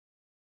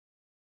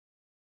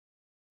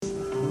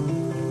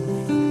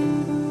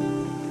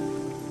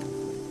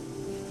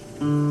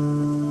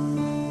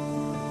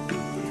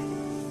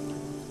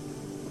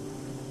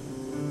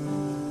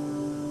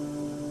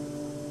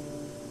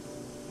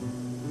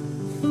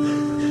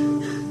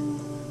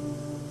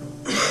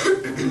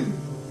Take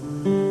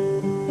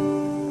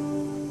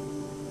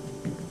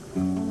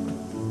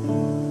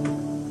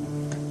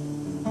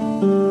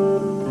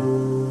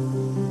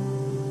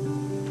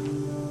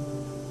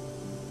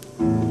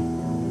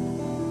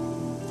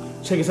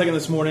a second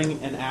this morning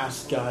and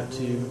ask God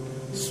to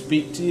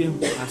speak to you.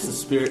 Ask the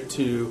Spirit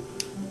to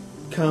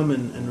come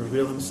and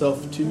reveal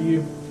Himself to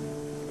you.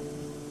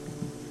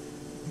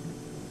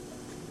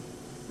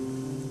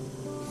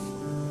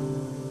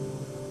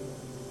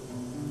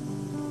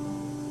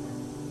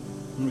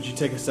 And would you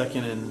take a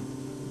second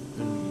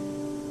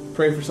and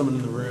pray for someone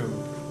in the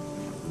room?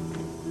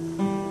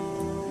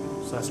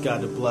 Just ask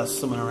God to bless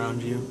someone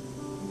around you.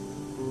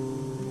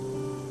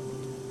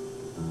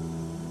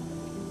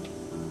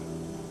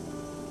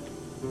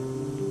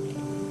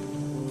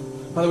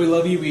 Father, we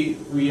love you.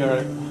 We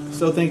are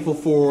so thankful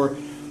for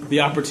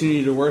the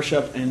opportunity to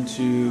worship and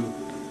to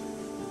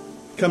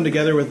come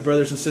together with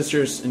brothers and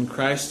sisters in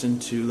Christ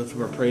and to lift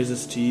up our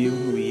praises to you.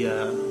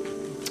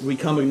 We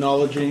come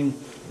acknowledging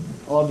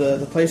all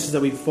the places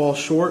that we fall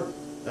short,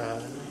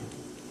 and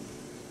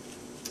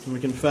we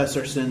confess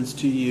our sins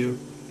to you.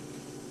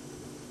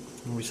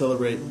 And we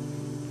celebrate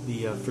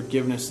the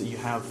forgiveness that you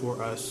have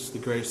for us, the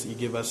grace that you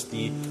give us,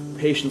 the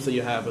patience that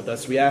you have with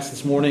us. We ask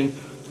this morning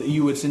that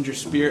you would send your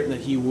Spirit, and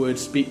that He would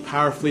speak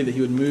powerfully, that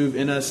He would move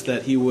in us,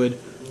 that He would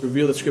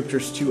reveal the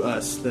Scriptures to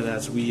us, that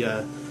as we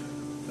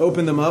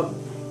open them up,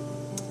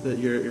 that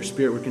your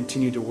Spirit would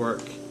continue to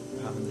work,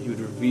 that He would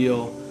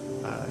reveal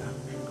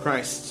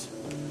Christ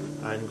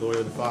in glory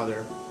of the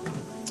Father.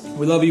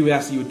 We love you. We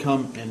ask that you would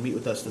come and meet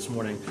with us this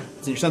morning.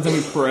 It's in your Son's name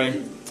we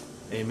pray.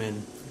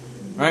 Amen.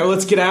 All right, well,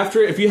 let's get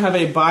after it. If you have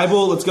a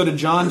Bible, let's go to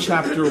John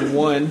chapter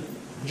 1.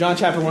 John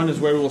chapter 1 is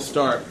where we will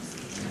start.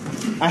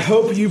 I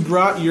hope you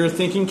brought your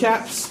thinking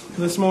caps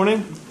this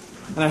morning,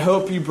 and I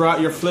hope you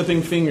brought your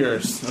flipping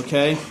fingers,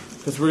 okay?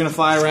 Because we're going to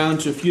fly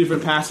around to a few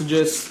different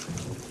passages.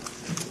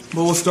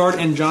 But we'll start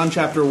in John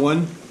chapter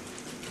 1.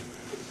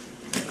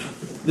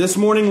 This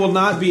morning will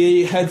not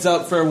be a heads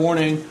up for a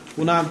warning,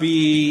 will not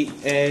be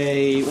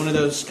one of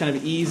those kind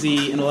of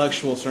easy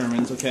intellectual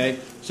sermons, okay?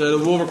 So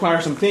it will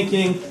require some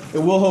thinking. It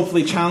will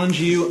hopefully challenge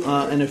you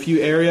in a few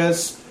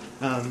areas.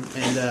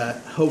 And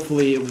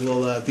hopefully it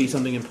will be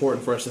something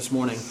important for us this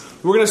morning.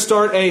 We're going to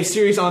start a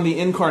series on the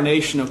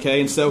incarnation, okay?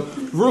 And so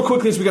real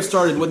quickly as we get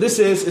started, what this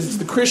is it's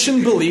the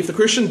Christian belief, the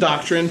Christian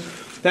doctrine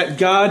that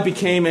God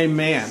became a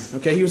man,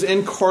 okay? He was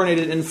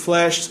incarnated in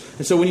flesh.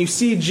 And so when you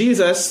see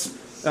Jesus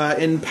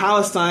in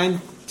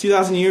Palestine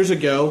 2,000 years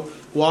ago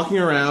walking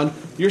around,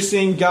 you're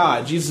seeing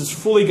God. Jesus is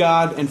fully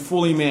God and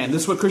fully man.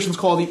 This is what Christians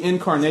call the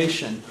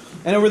incarnation.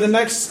 And over the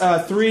next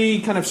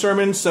 3 kind of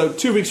sermons, so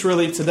 2 weeks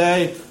really,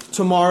 today,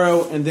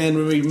 tomorrow, and then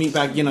when we meet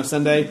back again on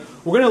Sunday,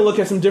 we're going to look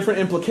at some different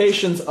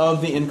implications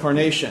of the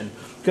incarnation.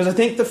 Because I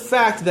think the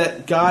fact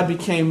that God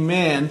became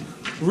man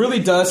really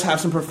does have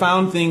some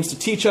profound things to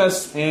teach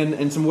us, and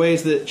in some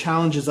ways that it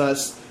challenges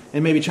us,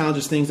 and maybe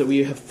challenges things that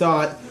we have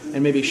thought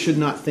and maybe should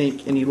not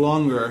think any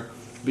longer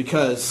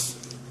because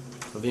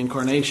of the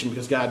incarnation,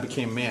 because God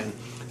became man.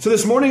 So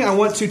this morning I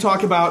want to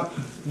talk about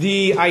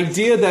the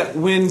idea that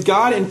when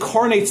God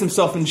incarnates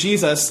Himself in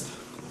Jesus,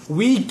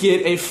 we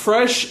get a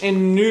fresh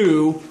and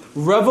new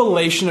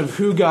revelation of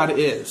who God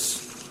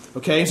is.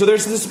 Okay, so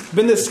there's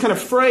been this kind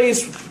of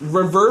phrase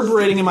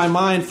reverberating in my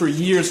mind for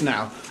years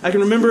now. I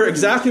can remember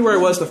exactly where I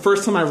was the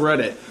first time I read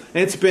it.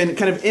 And it's been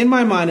kind of in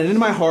my mind and in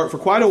my heart for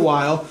quite a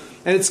while.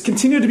 And it's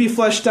continued to be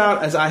fleshed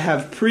out as I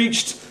have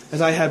preached,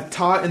 as I have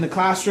taught in the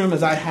classroom,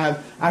 as I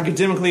have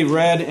academically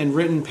read and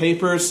written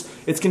papers.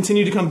 It's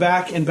continued to come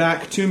back and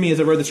back to me as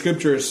I read the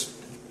Scriptures.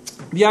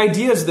 The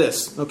idea is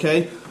this,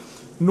 okay?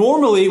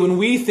 Normally, when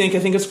we think, I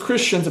think as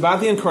Christians,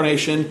 about the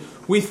incarnation,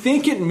 we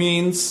think it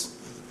means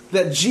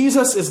that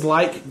Jesus is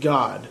like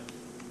God.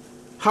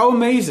 How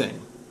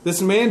amazing.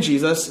 This man,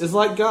 Jesus, is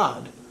like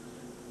God.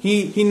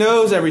 He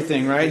knows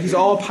everything, right? He's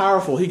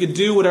all-powerful. He could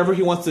do whatever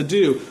He wants to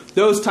do.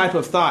 Those type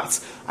of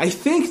thoughts. I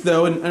think,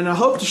 though, and I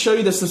hope to show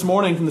you this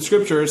morning from the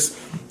Scriptures,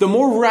 the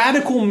more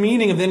radical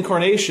meaning of the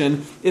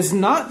incarnation is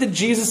not that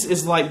Jesus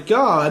is like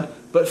God,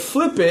 but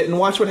flip it and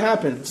watch what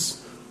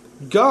happens.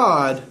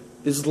 God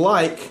is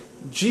like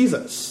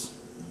Jesus.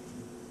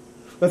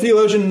 A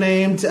theologian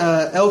named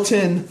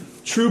Elton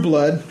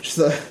Trueblood, which is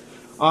an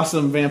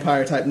awesome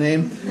vampire type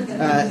name,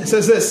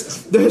 says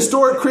this: the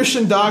historic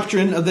Christian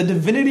doctrine of the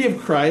divinity of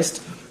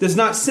Christ does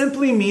not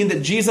simply mean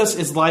that Jesus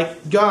is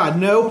like God.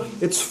 No,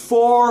 it's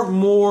far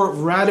more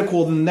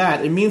radical than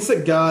that. It means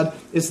that God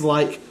is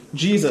like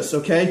Jesus,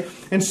 okay?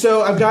 And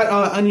so I've got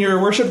on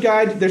your worship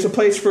guide, there's a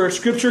place for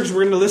scriptures.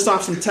 We're going to list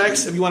off some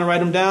texts if you want to write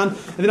them down.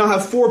 And then I'll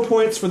have 4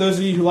 points for those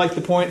of you who like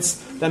the points.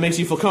 That makes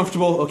you feel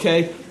comfortable,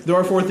 okay? There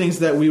are 4 things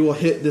that we will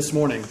hit this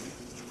morning.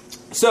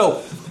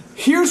 So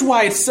here's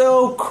why it's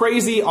so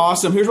crazy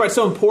awesome. Here's why it's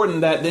so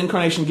important that the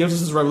incarnation gives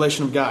us this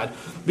revelation of God.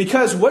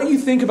 Because what you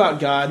think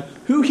about God,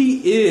 who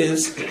He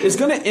is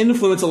going to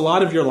influence a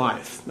lot of your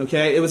life,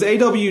 okay? It was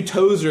A.W.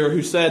 Tozer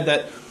who said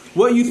that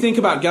what you think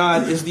about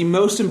God is the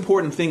most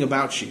important thing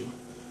about you.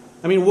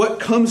 I mean, what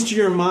comes to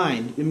your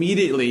mind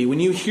immediately when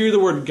you hear the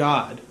word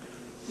God?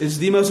 is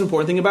the most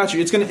important thing about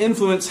you. It's going to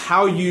influence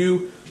how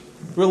you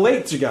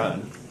relate to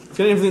God. It's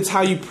going to influence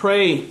how you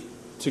pray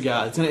to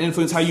God. It's going to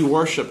influence how you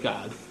worship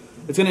God.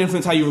 It's going to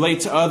influence how you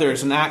relate to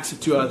others and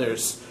act to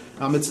others.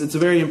 It's a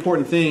very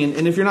important thing.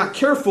 And if you're not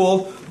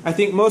careful, I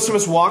think most of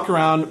us walk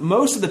around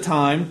most of the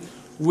time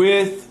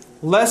with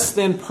less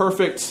than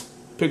perfect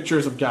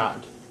pictures of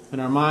God in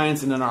our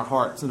minds and in our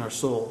hearts and our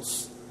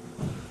souls.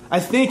 I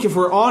think if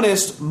we're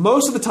honest,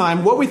 most of the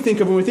time, what we think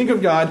of when we think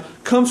of God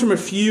comes from a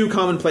few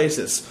common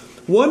places.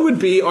 One would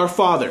be our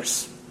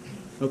fathers.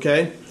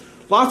 Okay?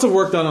 Lots of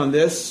work done on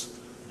this.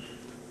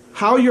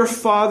 How your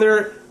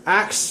father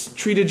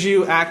treated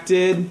you,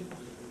 acted,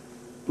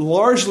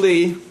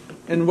 largely,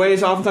 in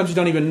ways oftentimes you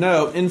don't even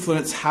know,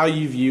 influence how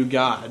you view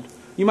God.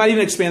 You might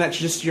even expand that to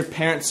just your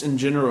parents in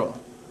general.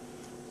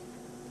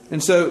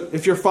 And so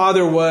if your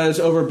father was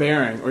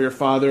overbearing, or your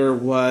father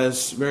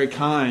was very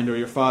kind, or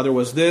your father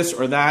was this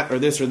or that, or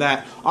this or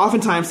that,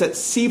 oftentimes that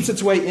seeps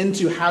its way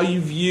into how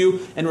you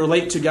view and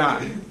relate to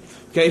God.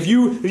 Okay, if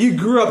you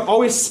grew up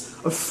always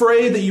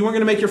afraid that you weren't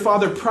going to make your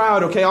father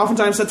proud, okay,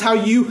 oftentimes that's how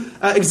you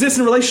exist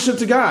in relationship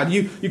to God.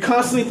 You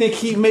constantly think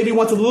he maybe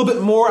wants a little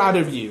bit more out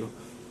of you.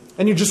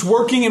 And you're just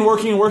working and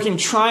working and working,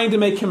 trying to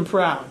make him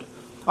proud.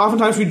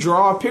 Oftentimes we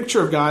draw a picture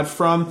of God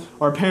from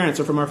our parents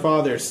or from our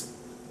fathers.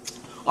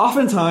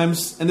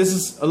 Oftentimes, and this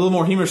is a little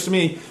more humorous to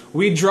me,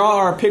 we draw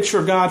our picture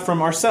of God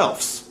from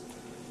ourselves.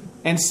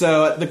 And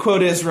so the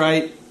quote is,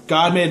 right,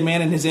 God made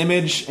man in his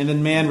image, and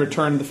then man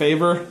returned the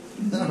favor.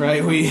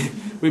 Right? We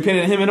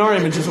painted him in our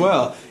image as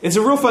well. It's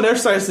a real fun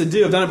exercise to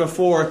do. I've done it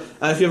before.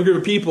 If you have a group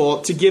of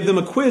people, to give them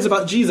a quiz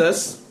about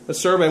Jesus, a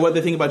survey, what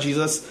they think about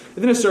Jesus,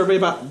 and then a survey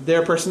about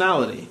their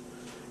personality.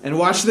 And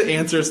watch the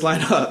answers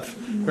line up.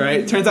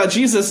 Right? Turns out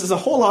Jesus is a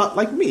whole lot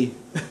like me,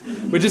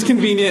 which is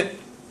convenient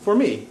for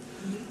me.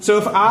 So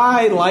if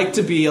I like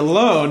to be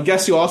alone,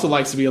 guess who also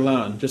likes to be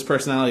alone, just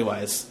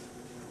personality-wise?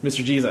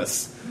 Mr.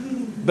 Jesus.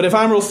 But if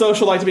I'm real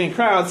social, like to be in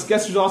crowds,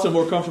 guess who's also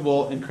more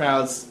comfortable in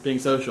crowds being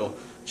social?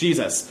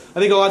 Jesus. I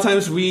think a lot of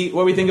times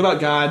what we think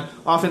about God,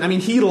 often,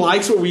 he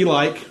likes what we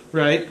like,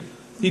 right?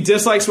 He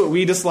dislikes what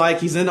we dislike.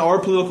 He's in our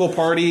political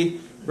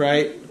party,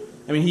 right?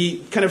 He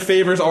kind of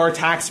favors our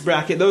tax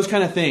bracket, those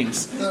kind of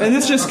things. And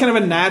it's just kind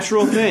of a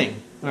natural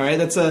thing. All right,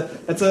 that's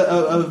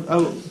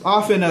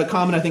often a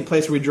common, I think,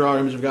 place where we draw our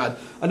image of God.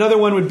 Another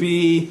one would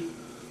be,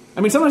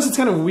 sometimes it's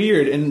kind of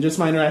weird in just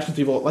my interaction with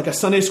people, like a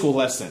Sunday school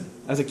lesson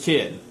as a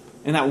kid,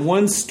 and that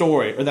one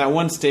story or that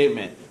one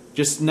statement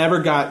just never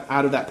got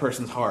out of that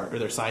person's heart or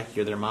their psyche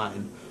or their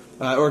mind,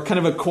 or kind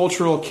of a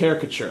cultural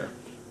caricature,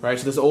 right?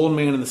 So this old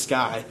man in the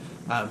sky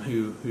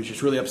who's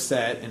just really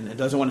upset and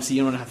doesn't want to see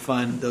anyone have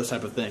fun, those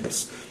type of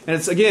things. And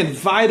it's, again,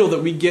 vital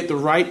that we get the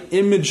right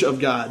image of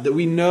God, that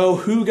we know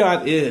who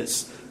God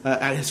is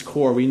at his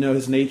core. We know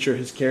his nature,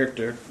 his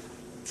character.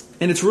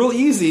 And it's real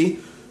easy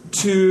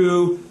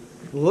to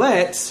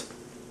let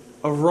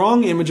a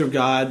wrong image of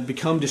God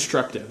become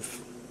destructive.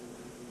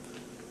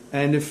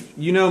 And if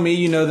you know me,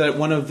 you know that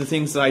one of the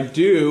things that I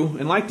do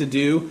and like to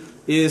do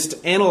is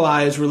to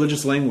analyze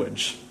religious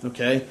language,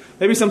 okay?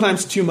 Maybe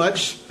sometimes too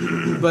much,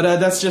 but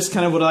that's just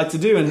kind of what I like to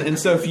do. And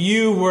so if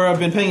you have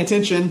been paying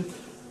attention,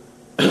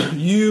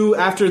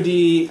 after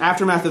the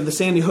aftermath of the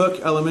Sandy Hook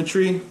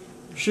elementary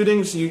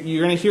shootings,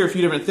 you're going to hear a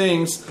few different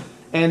things.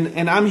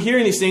 And I'm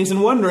hearing these things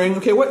and wondering,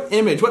 okay, what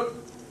image, what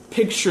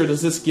picture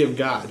does this give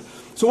God?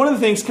 So one of the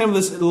things, kind of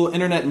this little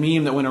internet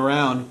meme that went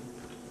around,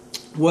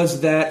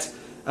 was that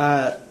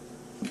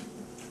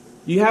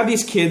you have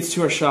these kids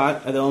who are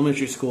shot at the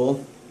elementary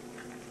school,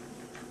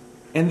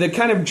 and the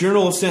kind of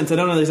general sense, I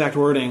don't know the exact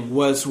wording,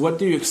 was, what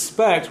do you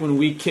expect when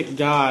we kick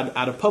God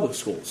out of public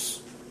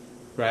schools?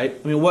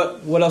 Right?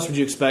 What else would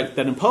you expect?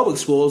 That in public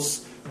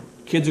schools,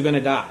 kids are going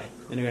to die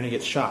and they're going to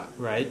get shot,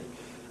 right?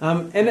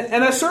 And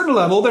at a certain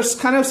level, there's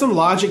kind of some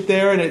logic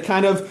there, and it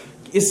kind of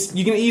is,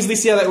 you can easily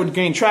see how that would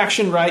gain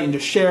traction, right? And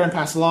just share and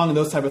pass along and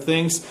those type of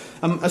things.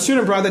 A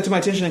student brought that to my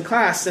attention in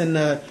class, and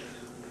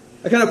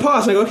I kind of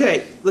paused and I go,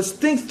 okay, let's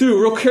think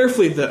through real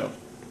carefully, though.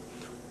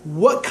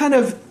 What kind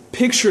of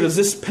picture does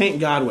this paint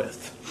God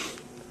with?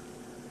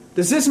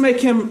 Does this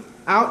make him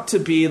out to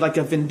be like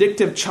a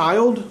vindictive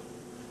child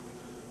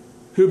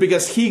who,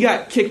 because he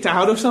got kicked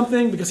out of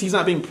something, because he's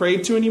not being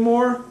prayed to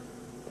anymore,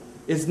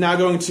 is now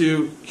going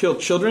to kill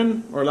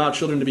children or allow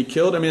children to be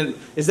killed?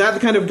 Is that the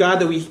kind of God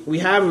that we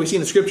have and we see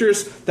in the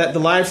scriptures, that the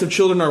lives of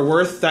children are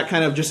worth that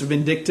kind of just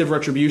vindictive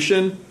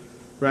retribution,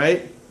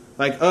 right?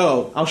 Like,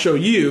 oh, I'll show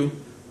you,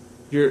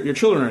 your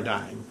children are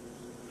dying.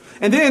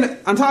 And then,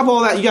 on top of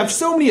all that, you have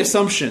so many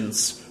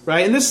assumptions,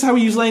 right? And this is how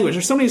we use language.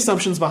 There's so many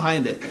assumptions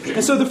behind it.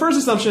 And so the first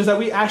assumption is that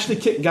we actually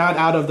kick God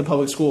out of the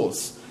public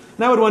schools.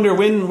 And I would wonder,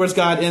 when was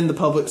God in the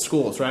public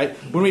schools, right?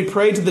 When we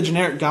pray to the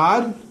generic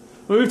God?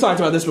 We've talked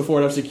about this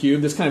before at FC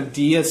Cube, this kind of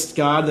deist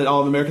God that all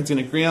of Americans can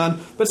agree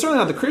on, but certainly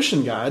not the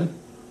Christian God.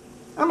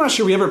 I'm not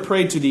sure we ever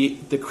prayed to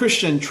the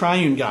Christian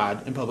triune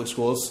God in public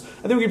schools.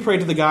 I think we prayed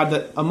to the God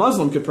that a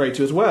Muslim could pray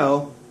to as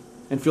well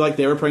and feel like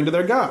they were praying to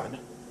their God.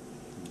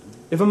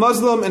 If a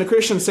Muslim and a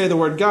Christian say the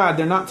word God,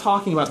 they're not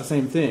talking about the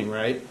same thing,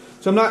 right?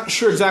 So I'm not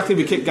sure exactly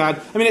we kick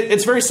God. I mean,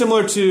 it's very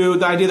similar to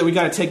the idea that we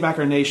got to take back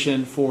our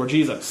nation for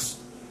Jesus.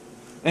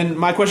 And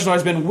my question has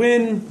always been,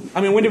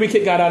 when did we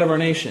kick God out of our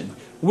nation?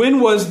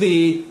 When was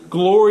the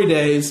glory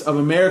days of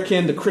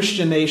American, the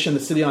Christian nation, the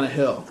city on a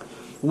hill?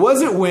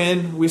 Was it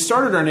when we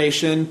started our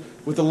nation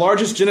with the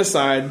largest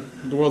genocide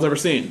the world's ever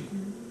seen?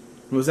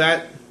 Was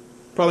that?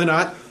 Probably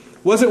not.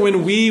 Was it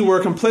when we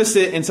were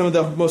complicit in some of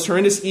the most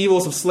horrendous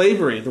evils of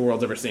slavery the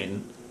world's ever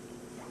seen?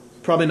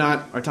 Probably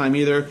not our time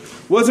either.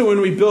 Was it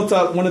when we built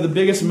up one of the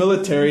biggest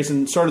militaries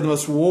and started the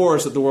most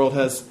wars that the world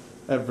has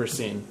ever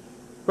seen?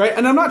 Right?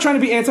 And I'm not trying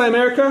to be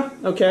anti-America,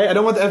 okay? I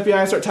don't want the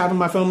FBI to start tapping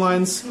my phone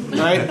lines,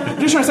 right? I'm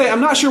just trying to say, I'm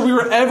not sure we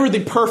were ever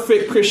the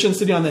perfect Christian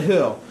city on the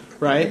hill,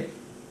 right?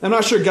 I'm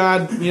not sure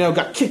God,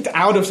 got kicked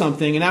out of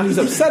something, and now he's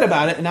upset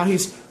about it, and now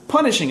he's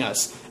punishing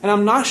us. And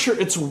I'm not sure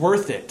it's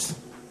worth it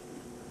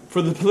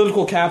for the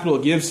political capital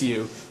it gives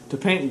you to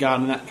paint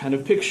God in that kind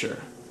of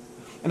picture.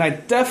 And I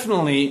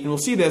definitely, and we'll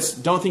see this,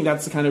 don't think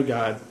that's the kind of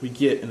God we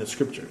get in the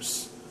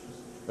Scriptures.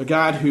 A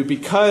God who,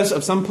 because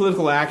of some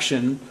political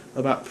action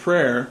about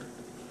prayer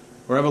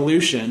or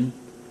evolution,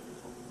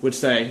 would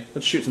say,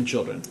 let's shoot some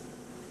children.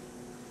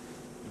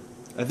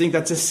 I think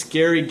that's a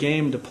scary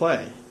game to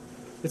play.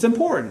 It's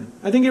important.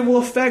 I think it will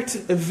affect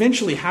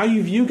eventually how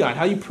you view God,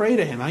 how you pray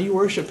to him, how you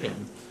worship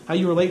him, how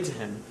you relate to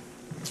him.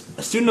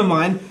 A student of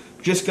mine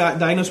just got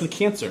diagnosed with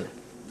cancer.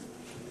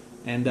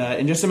 And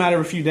in just a matter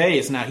of a few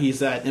days now,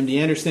 he's at MD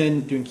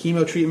Anderson doing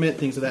chemo treatment,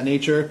 things of that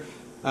nature.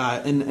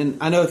 And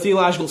I know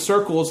theological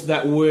circles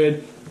that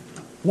would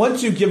want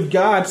to give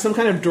God some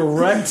kind of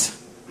direct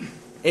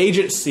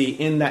agency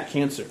in that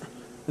cancer.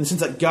 In the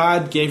sense that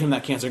God gave him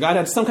that cancer. God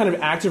had some kind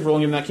of active role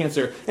in giving that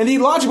cancer. And the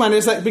logic behind it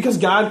is that because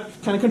God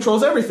kind of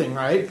controls everything,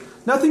 right?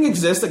 Nothing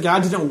exists that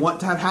God didn't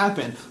want to have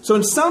happen. So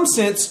in some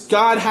sense,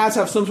 God has to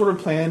have some sort of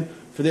plan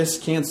for this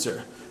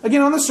cancer.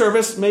 Again, on the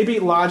surface, maybe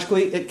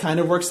logically, it kind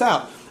of works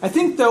out. I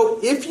think, though,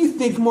 if you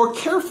think more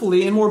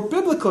carefully and more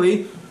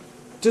biblically,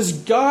 does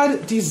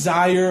God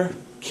desire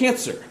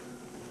cancer?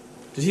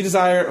 Does he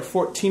desire a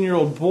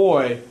 14-year-old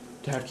boy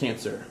to have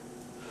cancer?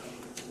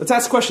 Let's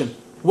ask the question.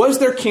 Was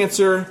there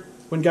cancer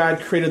when God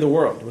created the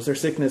world? Was there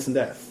sickness and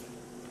death?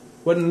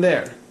 Wasn't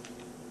there?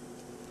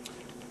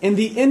 In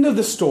the end of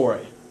the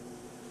story,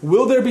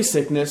 will there be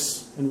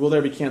sickness and will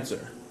there be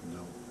cancer?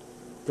 No.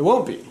 There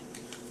won't be.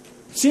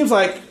 Seems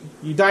like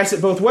you dice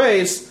it both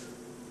ways.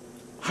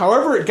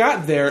 However it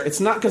got there, it's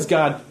not because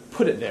God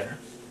put it there.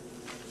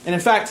 And in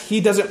fact, he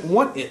doesn't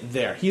want it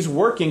there. He's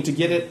working to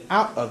get it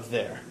out of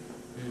there.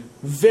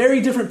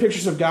 Very different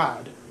pictures of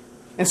God.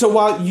 And so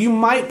while you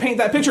might paint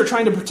that picture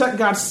trying to protect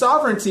God's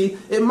sovereignty,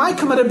 it might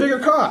come at a bigger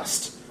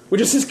cost, which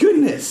is his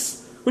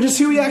goodness, which is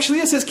who he actually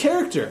is, his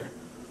character.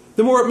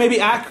 The more maybe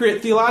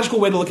accurate theological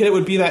way to look at it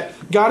would be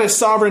that God is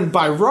sovereign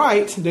by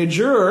right, de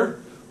jure,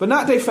 but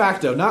not de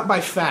facto, not by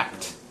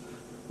fact.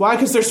 Why?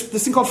 Because there's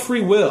this thing called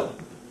free will.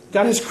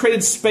 God has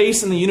created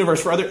space in the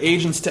universe for other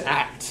agents to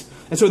act.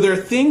 And so there are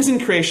things in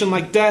creation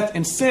like death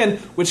and sin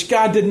which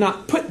God did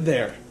not put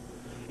there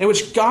and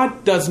which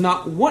God does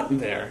not want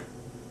there.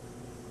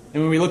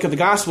 And when we look at the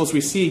Gospels,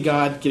 we see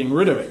God getting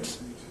rid of it.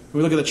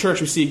 When we look at the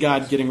church, we see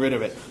God getting rid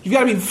of it. You've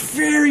got to be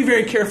very,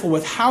 very careful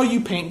with how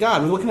you paint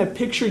God, with what kind of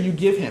picture you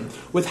give him,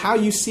 with how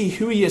you see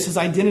who he is, his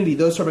identity,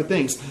 those sort of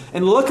things.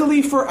 And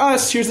luckily for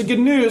us, here's the good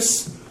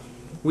news,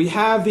 we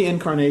have the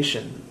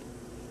incarnation.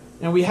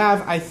 And we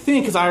have, I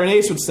think, as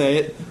Irenaeus would say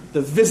it,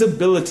 the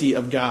visibility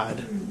of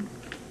God.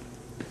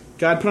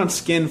 God put on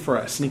skin for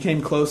us, and he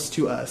came close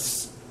to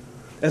us.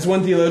 As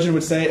one theologian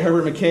would say,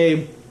 Herbert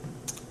McCabe,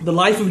 the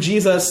life of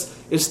Jesus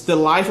is the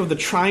life of the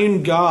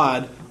triune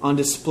God on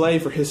display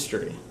for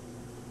history.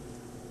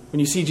 When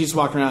you see Jesus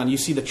walking around, you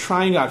see the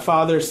triune God,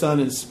 Father, Son,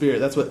 and Spirit.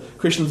 That's what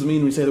Christians mean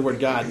when we say the word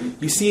God.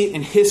 You see it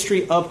in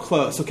history up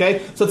close,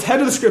 okay? So let's head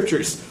to the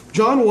Scriptures.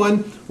 John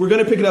 1, we're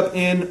going to pick it up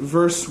in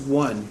verse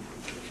 1.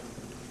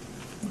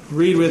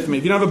 Read with me.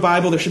 If you don't have a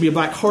Bible, there should be a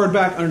black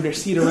hardback under the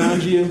seat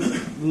around you.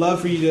 I'd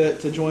love for you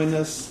to join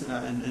us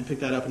and pick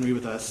that up and read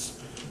with us.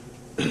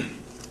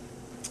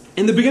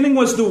 In the beginning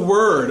was the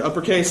Word,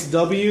 uppercase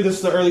W. This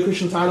is the early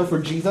Christian title for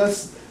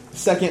Jesus,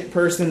 second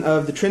person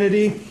of the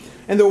Trinity.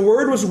 And the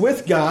Word was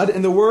with God,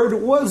 and the Word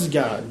was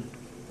God.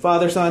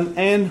 Father, Son,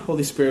 and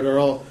Holy Spirit are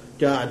all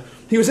God.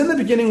 He was in the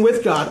beginning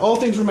with God. All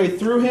things were made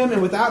through him,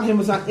 and without him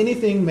was not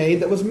anything made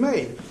that was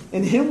made.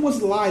 In him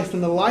was life,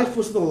 and the life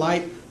was the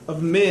light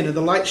of men. And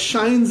the light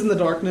shines in the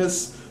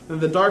darkness, and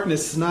the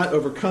darkness has not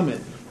overcome it.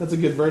 That's a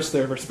good verse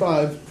there, verse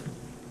 5.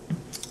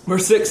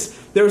 Verse 6,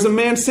 there was a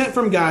man sent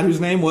from God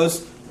whose name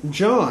was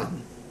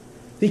John.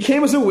 He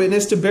came as a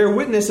witness to bear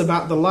witness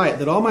about the light,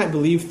 that all might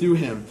believe through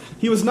him.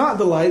 He was not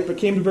the light, but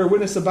came to bear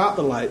witness about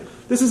the light.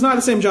 This is not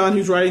the same John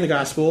who's writing the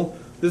gospel.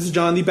 This is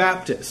John the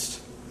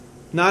Baptist.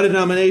 Not a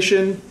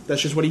denomination,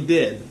 that's just what he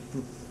did.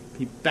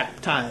 He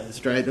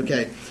baptized, right?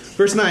 Okay.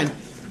 Verse 9.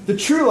 The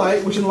true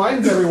light, which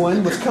enlightens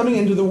everyone, was coming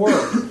into the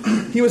world.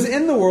 He was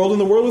in the world, and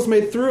the world was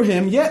made through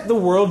him, yet the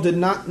world did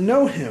not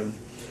know him.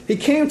 He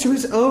came to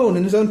his own,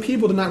 and his own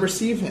people did not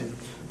receive him.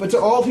 But to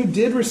all who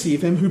did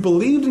receive him, who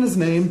believed in his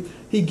name,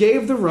 he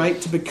gave the right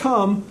to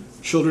become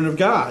children of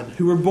God,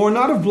 who were born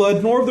not of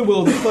blood, nor of the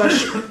will of the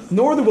flesh,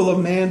 nor the will of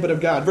man, but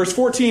of God. Verse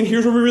 14,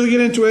 here's where we really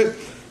get into it.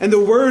 And the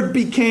Word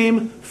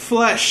became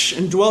flesh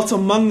and dwelt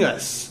among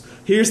us.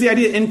 Here's the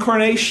idea of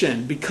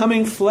incarnation,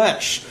 becoming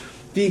flesh.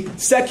 The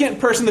second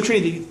person of the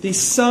Trinity, the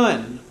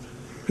Son,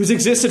 who's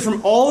existed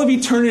from all of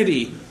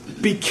eternity,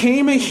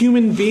 became a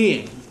human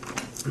being.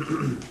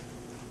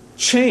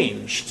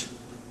 Changed.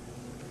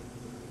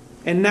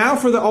 And now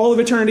for all of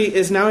eternity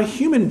is now a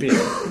human being.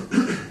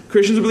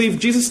 Christians believe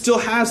Jesus still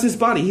has his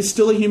body. He's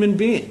still a human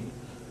being.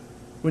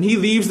 When he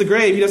leaves the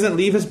grave, he doesn't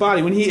leave his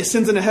body. When he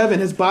ascends into heaven,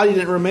 his body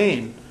didn't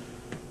remain.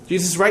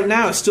 Jesus right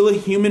now is still a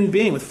human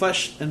being with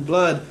flesh and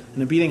blood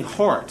and a beating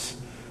heart.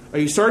 Are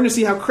you starting to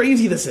see how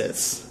crazy this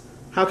is?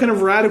 How kind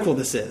of radical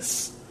this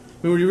is?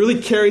 I mean, when you really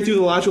carry through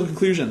the logical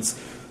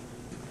conclusions.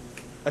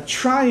 A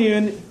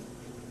triune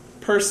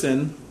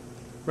person,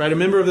 right, a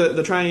member of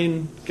the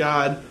triune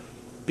God,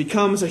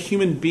 becomes a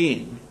human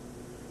being,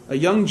 a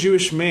young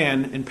Jewish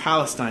man in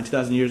Palestine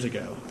 2,000 years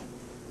ago.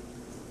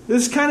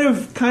 This is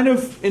kind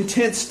of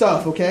intense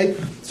stuff, okay?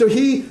 So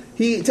he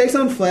takes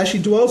on flesh, he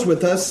dwells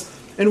with us,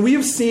 and we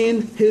have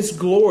seen his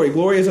glory.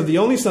 Glory is of the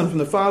only Son from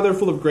the Father,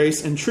 full of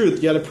grace and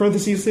truth. You had a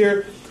parenthesis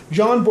here.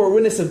 John bore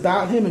witness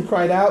about him and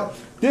cried out,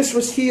 "This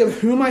was he of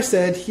whom I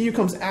said, he who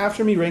comes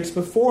after me ranks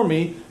before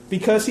me,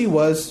 because he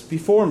was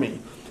before me."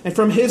 And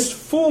from his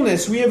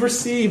fullness we have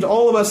received,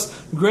 all of us,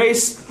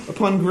 grace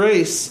upon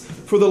grace.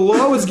 For the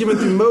law was given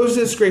through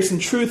Moses, grace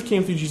and truth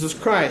came through Jesus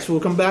Christ. We'll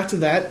come back to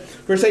that.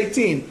 Verse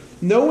 18,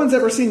 no one's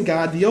ever seen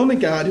God, the only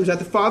God who's at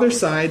the Father's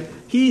side,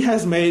 he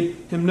has made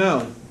him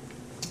known.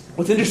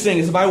 What's interesting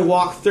is if I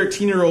walk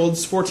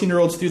 13-year-olds,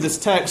 14-year-olds through this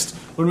text,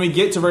 when we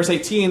get to verse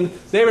 18,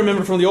 they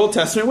remember from the Old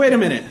Testament, wait a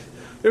minute,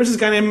 there was this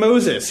guy named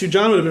Moses, who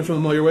John would have been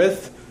familiar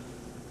with,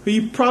 who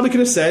you probably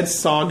could have said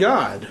saw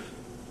God.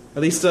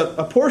 At least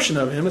a portion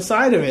of him, a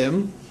side of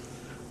him.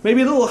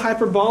 Maybe a little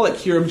hyperbolic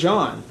here of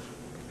John.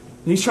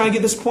 And he's trying to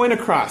get this point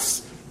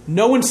across.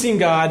 No one's seen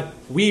God,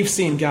 we've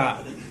seen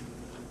God.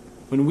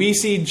 When we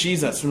see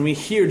Jesus, when we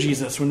hear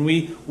Jesus, when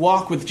we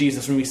walk with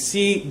Jesus, when we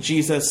see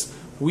Jesus,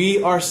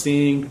 we are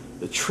seeing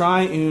the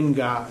triune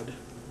God.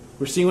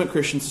 We're seeing what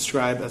Christians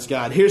describe as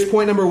God. Here's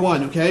point number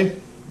 1, okay?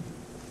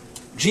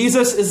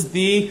 Jesus is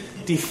the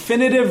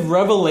definitive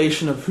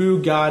revelation of who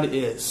God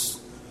is.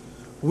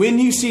 When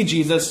you see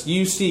Jesus,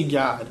 you see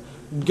God.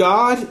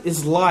 God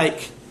is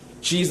like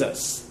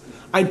Jesus.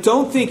 I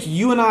don't think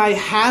you and I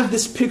have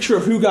this picture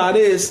of who God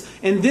is,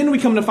 and then we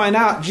come to find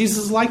out Jesus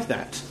is like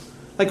that.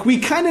 Like, we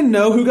kind of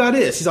know who God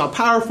is. He's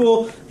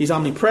all-powerful. He's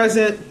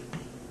omnipresent.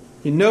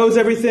 He knows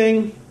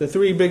everything. The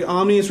 3 big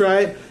omnis,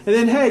 right? And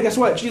then, hey, guess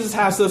what? Jesus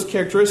has those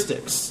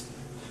characteristics.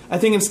 I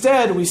think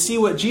instead we see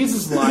what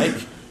Jesus is like,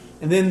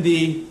 and then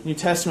the New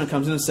Testament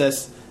comes in and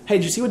says, hey,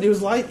 did you see what he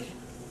was like?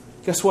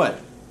 Guess what?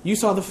 You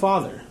saw the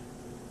Father.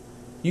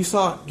 You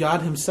saw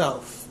God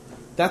himself.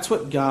 That's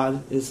what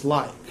God is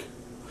like.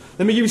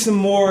 Let me give you some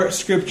more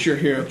scripture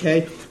here,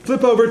 okay?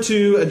 Flip over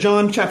to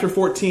John chapter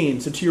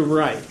 14, so to your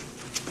right.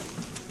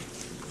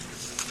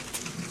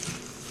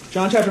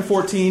 John chapter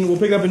 14, we'll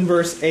pick up in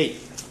verse 8.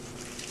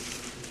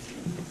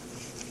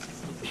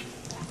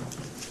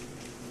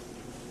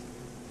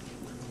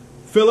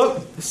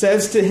 Philip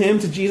says to him,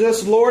 to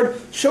Jesus, Lord,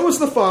 show us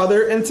the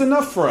Father, and it's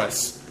enough for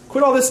us.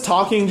 Quit all this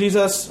talking,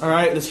 Jesus, all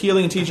right, this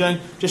healing and teaching.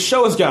 Just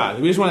show us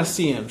God. We just want to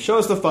see him. Show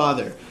us the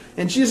Father.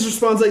 And Jesus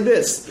responds like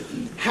this,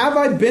 have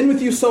I been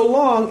with you so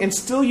long, and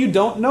still you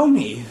don't know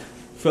me?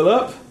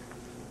 Philip,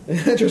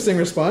 interesting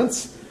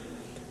response.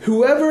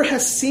 Whoever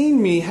has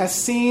seen me has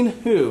seen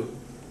who?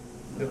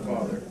 The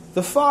Father.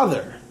 The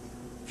Father.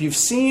 If you've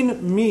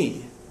seen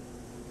me.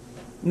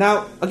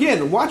 Now,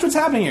 again, watch what's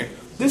happening here.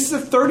 This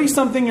is a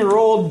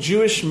 30-something-year-old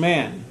Jewish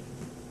man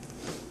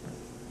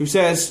who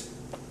says,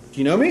 do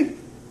you know me?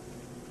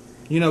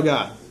 You know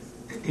God.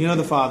 You know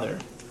the Father.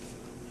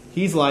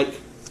 He's like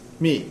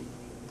me.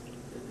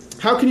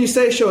 How can you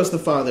say, show us the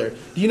Father?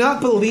 Do you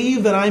not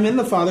believe that I'm in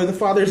the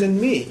Father is in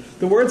me?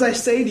 The words I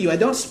say to you, I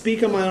don't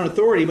speak on my own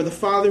authority, but the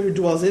Father who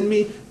dwells in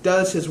me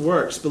does his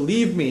works.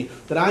 Believe me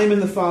that I am in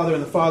the Father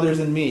and the Father is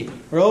in me,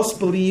 or else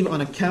believe on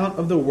account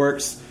of the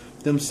works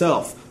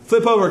themselves.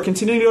 Flip over,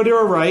 continue to go to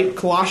our right,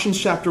 Colossians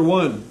chapter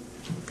 1.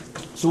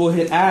 So we'll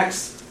hit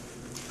Acts,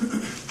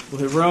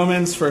 we'll hit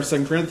Romans, 1st,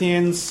 2nd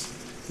Corinthians,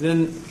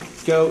 then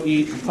go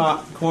eat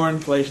popcorn,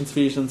 Galatians,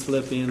 Ephesians,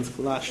 Philippians,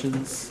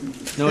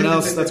 Colossians. No one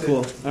else? That's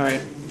cool. All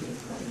right.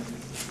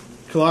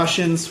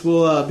 Colossians,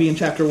 we'll be in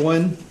chapter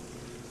 1.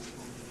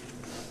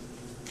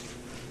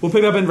 We'll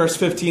pick up in verse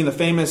 15, the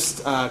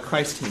famous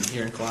Christ hymn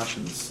here in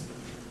Colossians.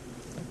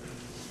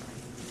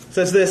 It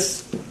says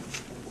this,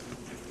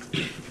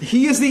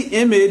 He is the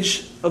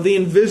image of the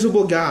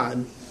invisible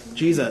God,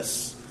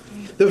 Jesus,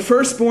 the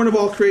firstborn of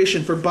all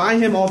creation, for by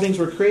him all things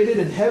were created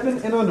in heaven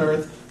and on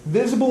earth,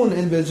 visible and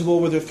invisible,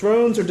 whether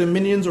thrones or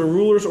dominions or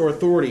rulers or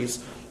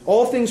authorities.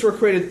 All things were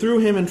created through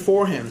him and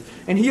for him.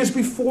 And he is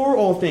before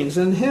all things,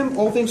 and in him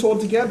all things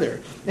hold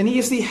together. And he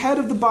is the head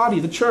of the body,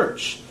 the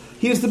church.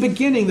 He is the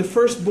beginning, the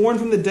firstborn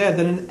from the dead,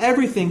 that in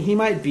everything he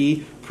might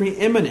be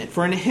preeminent.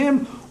 For in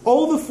him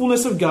all the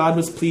fullness of God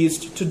was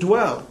pleased to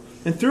dwell,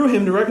 and through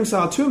him to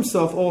reconcile to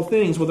himself all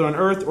things, whether on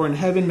earth or in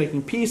heaven,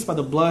 making peace by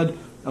the blood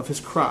of his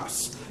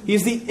cross. He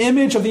is the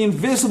image of the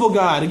invisible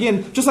God.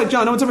 Again, just like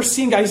John, no one's ever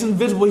seen God. He's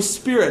invisible, he's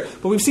spirit.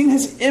 But we've seen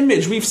his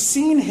image, we've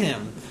seen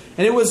him.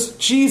 And it was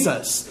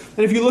Jesus.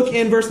 And if you look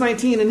in verse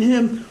 19, in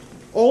him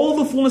all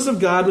the fullness of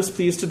God was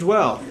pleased to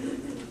dwell.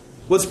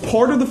 Was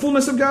part of the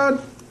fullness of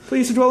God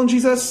pleased to dwell in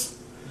Jesus?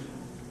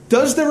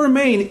 Does there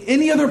remain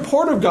any other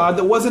part of God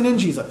that wasn't in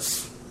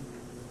Jesus?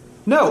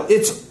 No,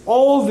 it's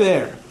all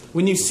there.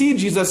 When you see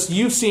Jesus,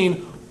 you've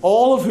seen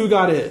all of who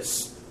God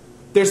is.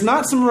 There's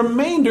not some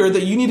remainder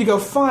that you need to go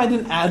find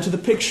and add to the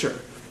picture.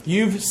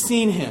 You've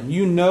seen him.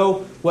 You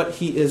know what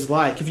he is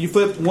like. If you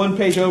flip one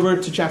page over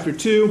to chapter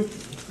 2,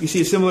 you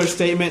see a similar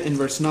statement in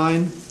verse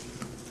 9.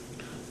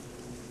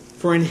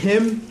 For in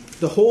him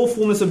the whole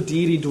fullness of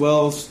deity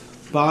dwells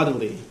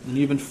bodily, and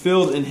you've been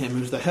filled in him,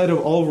 who's the head of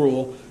all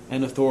rule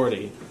and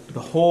authority.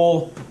 The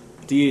whole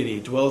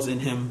deity dwells in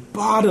him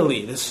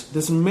bodily.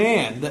 This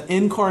man, the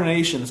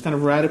incarnation, this kind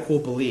of radical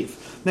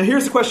belief. Now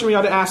here's the question we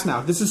ought to ask now.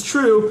 If this is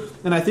true,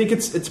 and I think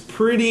it's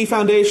pretty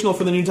foundational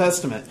for the New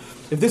Testament.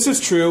 If this is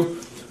true,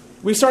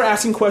 we start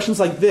asking questions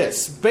like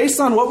this. Based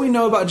on what we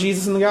know about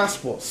Jesus in the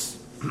Gospels,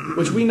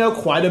 which we know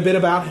quite a bit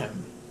about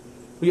him.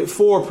 We get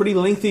 4 pretty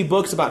lengthy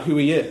books about who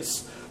he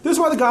is. This is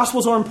why the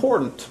Gospels are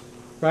important,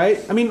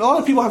 right? I mean, a lot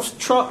of people have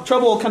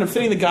trouble kind of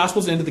fitting the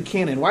Gospels into the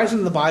canon. Why isn't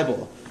it in the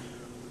Bible?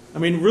 I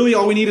mean, really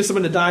all we need is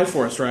someone to die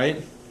for us, right?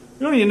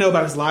 We don't need to know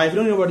about his life. We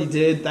don't know what he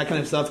did, that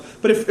kind of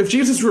stuff. But if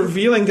Jesus is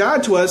revealing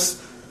God to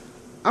us,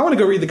 I want to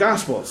go read the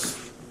Gospels.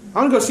 I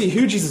want to go see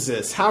who Jesus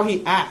is, how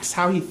he acts,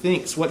 how he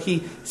thinks, what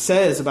he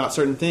says about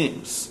certain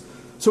things.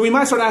 So we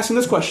might start asking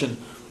this question.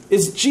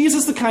 Is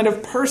Jesus the kind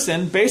of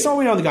person, based on what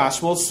we know in the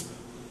Gospels,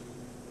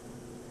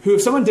 who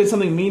if someone did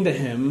something mean to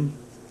him,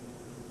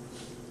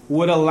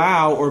 would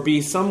allow or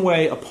be some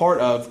way a part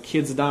of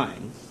kids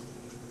dying?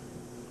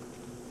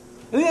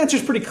 I think the answer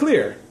is pretty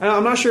clear.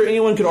 I'm not sure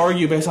anyone could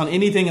argue based on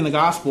anything in the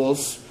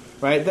Gospels,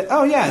 right? That,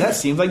 oh yeah, that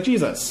seems like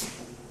Jesus.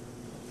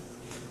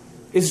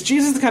 Is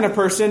Jesus the kind of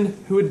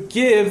person who would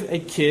give a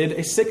kid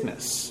a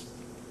sickness?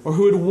 Or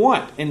who would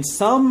want, in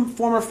some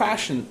form or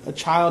fashion, a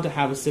child to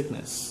have a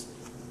sickness?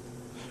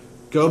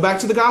 Go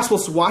back to the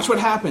Gospels, watch what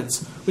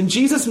happens. When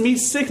Jesus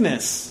meets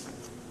sickness,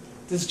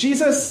 is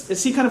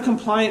he kind of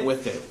compliant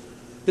with it?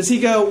 Does he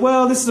go,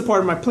 well, this is a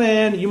part of my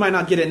plan. You might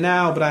not get it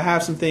now, but I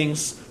have some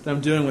things that I'm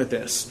doing with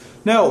this.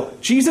 No,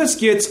 Jesus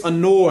gets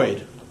annoyed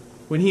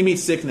when he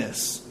meets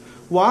sickness.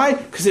 Why?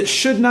 Because it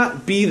should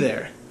not be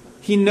there.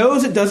 He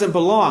knows it doesn't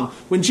belong.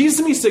 When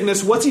Jesus meets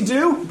sickness, what's he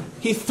do?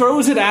 He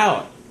throws it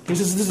out. He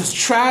says, this is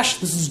trash,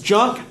 this is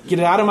junk, get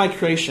it out of my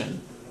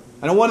creation.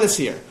 I don't want this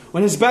here.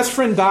 When his best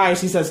friend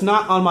dies, he says,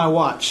 not on my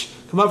watch.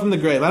 Come up from the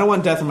grave. I don't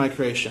want death in my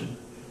creation.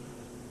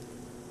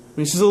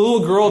 When he sees a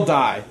little girl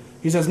die,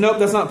 he says, nope,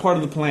 that's not part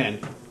of the plan.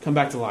 Come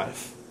back to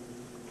life.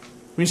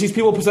 When he sees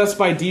people possessed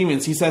by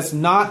demons, he says,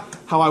 not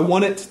how I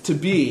want it to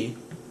be,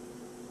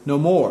 no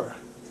more.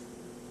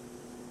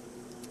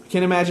 I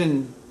can't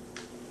imagine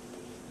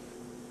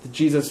that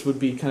Jesus would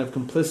be kind of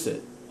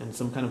complicit in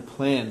some kind of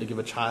plan to give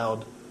a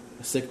child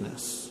a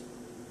sickness.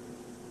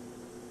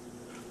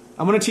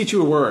 I'm going to teach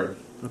you a word,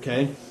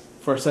 okay,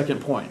 for our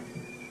second point.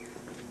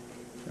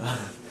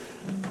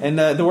 And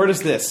the word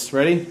is this.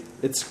 Ready?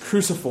 It's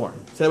cruciform.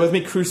 Say that with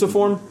me,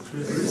 cruciform.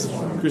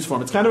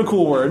 Cruciform. It's kind of a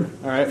cool word.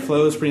 All right,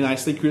 flows pretty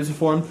nicely.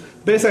 Cruciform.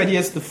 Basic idea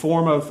is the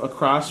form of a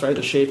cross, right?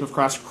 The shape of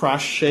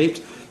cross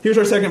shaped. Here's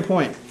our second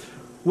point.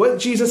 What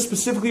Jesus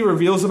specifically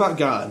reveals about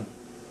God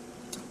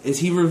is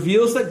he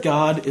reveals that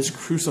God is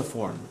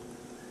cruciform.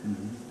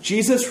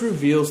 Jesus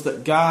reveals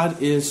that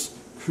God is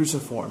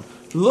cruciform.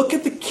 Look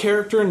at the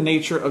character and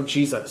nature of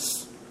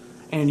Jesus,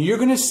 and you're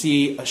going to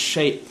see a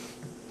shape,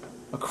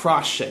 a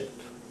cross shape.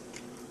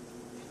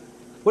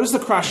 What is the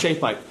cross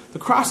shaped like? The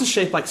cross is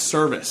shaped like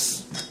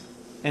service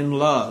and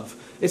love.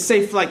 It's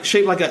shaped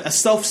like a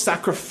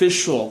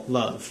self-sacrificial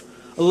love.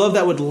 A love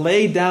that would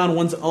lay down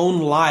one's own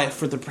life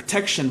for the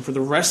protection, for the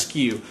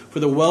rescue,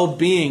 for the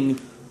well-being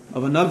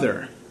of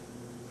another.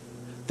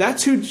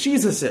 That's who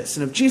Jesus is.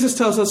 And if Jesus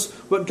tells us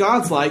what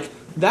God's like,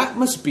 that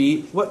must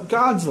be what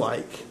God's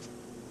like.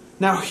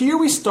 Now here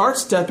we start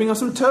stepping on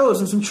some toes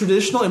in some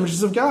traditional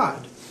images of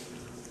God.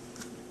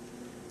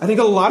 I think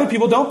a lot of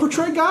people don't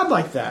portray God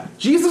like that.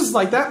 Jesus is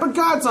like that, but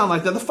God's not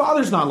like that. The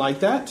Father's not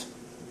like that.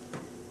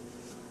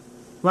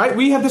 Right?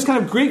 We have this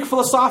kind of Greek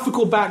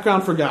philosophical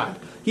background for God.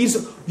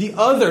 He's the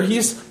other.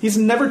 He's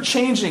never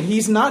changing.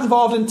 He's not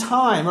involved in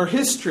time or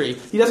history.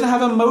 He doesn't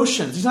have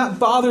emotions. He's not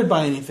bothered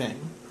by anything.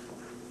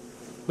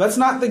 That's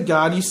not the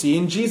God you see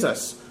in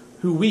Jesus,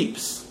 who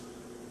weeps,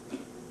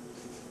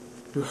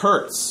 who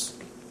hurts,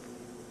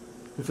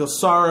 who feels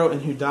sorrow,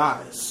 and who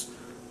dies.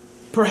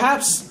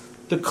 Perhaps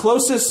the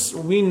closest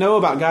we know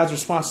about God's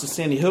response to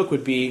Sandy Hook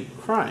would be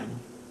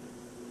crying.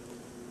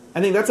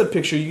 I think that's a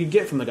picture you could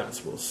get from the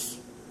Gospels.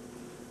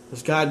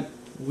 Does God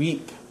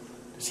weep?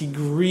 Does he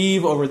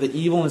grieve over the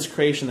evil in his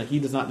creation that he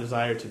does not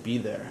desire to be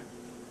there?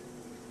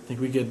 I think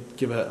we could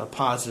give a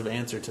positive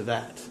answer to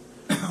that.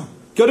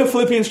 Go to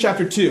Philippians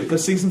chapter 2.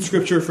 Let's see some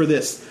scripture for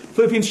this.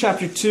 Philippians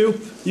chapter 2.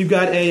 You've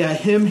got a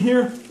hymn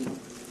here.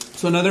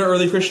 So another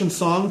early Christian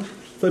song.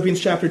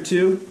 Philippians chapter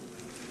 2.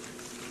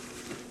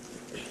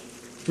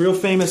 Real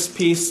famous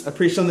piece. I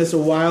preached on this a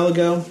while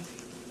ago.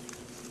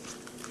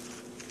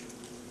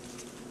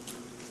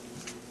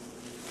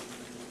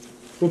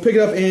 We'll pick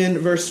it up in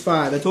verse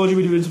 5. I told you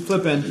we'd do some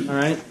flipping, all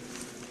right?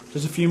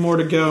 There's a few more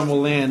to go and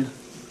we'll land.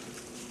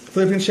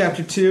 Philippians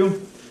chapter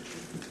 2.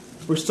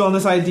 We're still on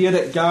this idea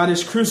that God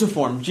is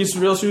cruciform. Jesus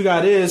reveals who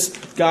God is.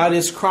 God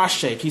is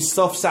cross-shaped. He's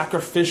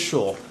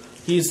self-sacrificial.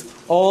 He's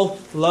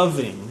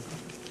all-loving.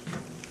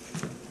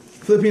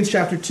 Philippians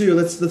chapter 2.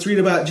 Let's read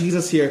about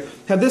Jesus here.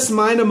 Have this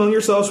mind among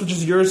yourselves, which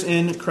is yours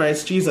in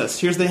Christ Jesus.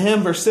 Here's the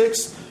hymn, verse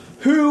 6.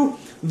 Who,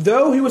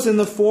 though he was in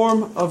the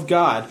form of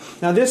God.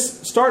 Now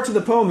this start to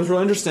the poem is real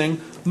interesting.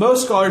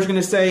 Most scholars are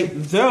going to say,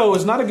 though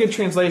is not a good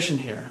translation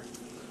here.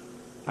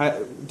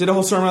 I did a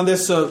whole sermon on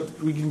this, so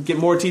we can get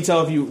more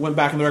detail if you went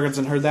back in the records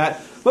and heard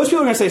that. Most people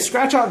are going to say,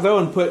 scratch out though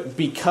and put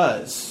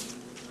because.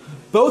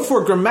 Both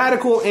for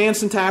grammatical and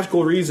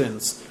syntactical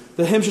reasons.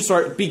 The hymn should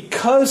start,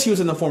 because he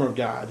was in the form of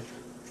God,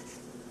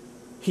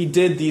 he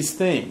did these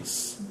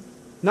things.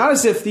 Not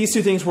as if these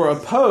two things were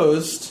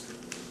opposed,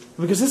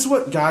 because this is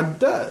what God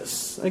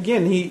does.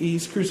 Again,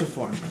 he's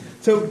cruciform.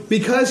 So,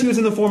 because he was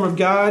in the form of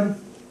God,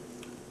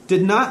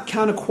 did not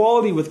count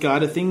equality with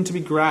God a thing to be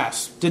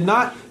grasped. Did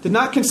not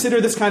consider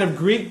this kind of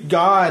Greek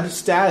God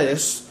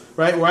status,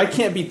 right, where I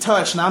can't be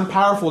touched and I'm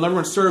powerful and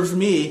everyone serves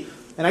me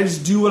and I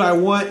just do what I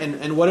want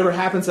and whatever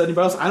happens to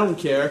anybody else, I don't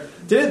care.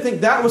 Didn't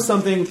think that was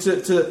something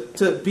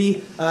to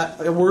be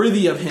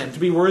worthy of him, to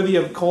be worthy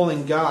of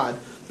calling God.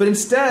 But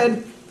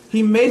instead,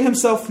 he made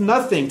himself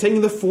nothing,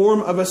 taking the form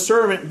of a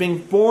servant, being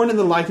born in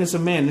the likeness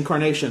of man,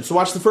 incarnation. So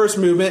watch the first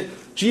movement.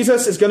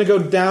 Jesus is going to go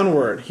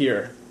downward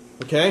here.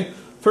 Okay?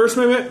 First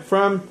movement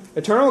from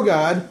eternal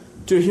God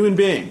to a human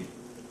being.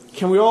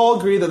 Can we all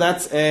agree that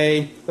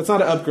that's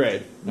not an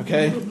upgrade?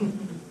 Okay?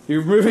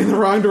 You're moving in the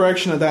wrong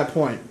direction at that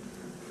point.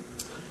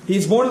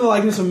 He's born in the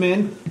likeness of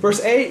men.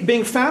 Verse 8,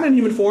 being found in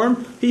human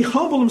form, he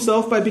humbled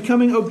himself by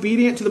becoming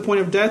obedient to the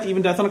point of death,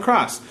 even death on a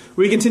cross.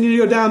 We continue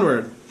to go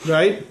downward,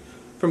 right?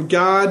 From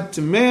God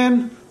to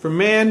man, from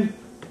man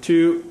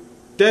to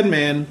dead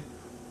man,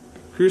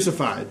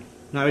 crucified.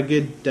 Not a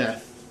good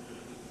death.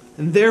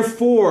 And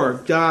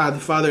therefore, God the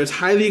Father has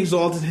highly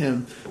exalted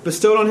him,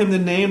 bestowed on him the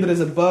name that is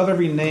above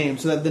every name,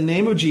 so that the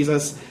name of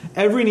Jesus,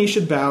 every knee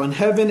should bow in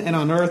heaven and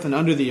on earth and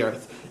under the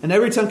earth, and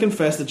every tongue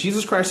confess that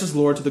Jesus Christ is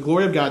Lord, to the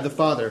glory of God the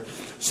Father.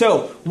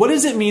 So, what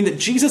does it mean that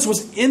Jesus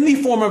was in the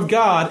form of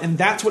God and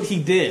that's what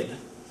he did?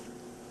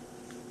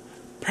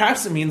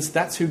 Perhaps it means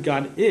that's who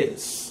God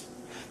is.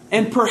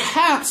 And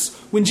perhaps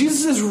when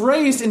Jesus is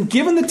raised and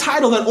given the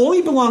title that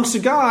only belongs to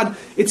God,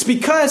 it's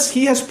because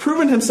he has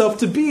proven himself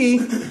to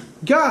be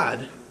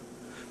God.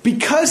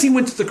 Because he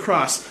went to the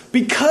cross,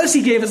 because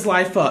he gave his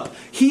life up,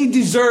 he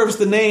deserves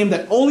the name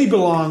that only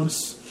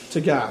belongs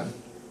to God.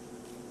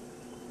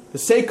 The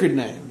sacred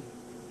name.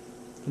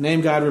 The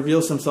name God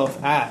reveals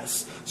himself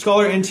as.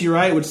 Scholar N.T.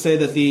 Wright would say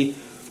that the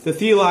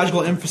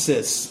theological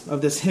emphasis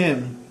of this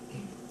hymn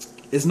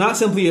is not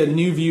simply a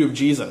new view of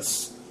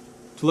Jesus,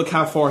 to look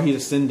how far he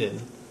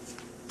descended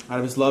out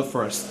of his love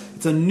for us.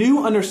 It's a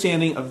new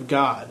understanding of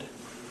God.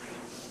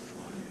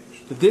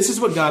 That this is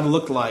what God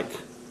looked like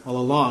all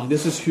along.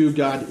 This is who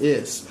God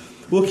is.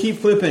 We'll keep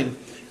flipping.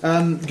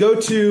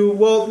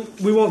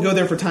 We won't go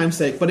there for time's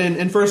sake, but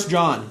in 1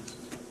 John,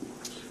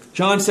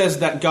 John says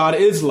that God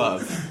is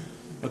love.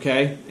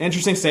 Okay?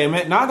 Interesting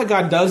statement. Not that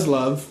God does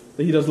love,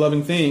 that he does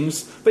loving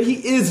things, but he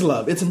is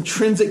love. It's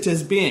intrinsic to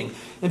his being.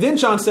 And then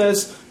John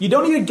says, you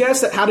don't need to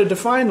guess at how to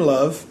define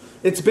love.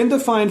 It's been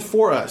defined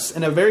for us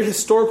in a very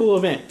historical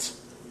event,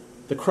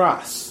 the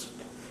cross.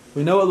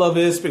 We know what love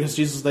is because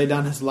Jesus laid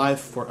down his life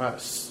for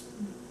us.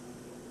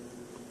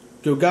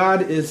 So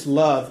God is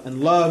love,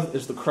 and love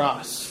is the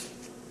cross.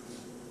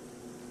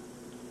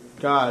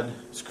 God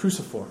is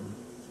cruciform.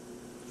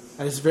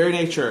 At his very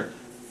nature,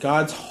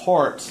 God's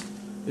heart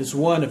is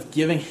one of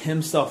giving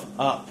himself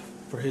up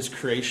for his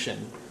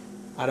creation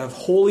out of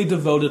wholly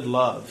devoted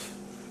love.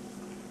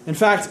 In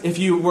fact, if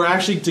you were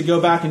actually to go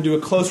back and do a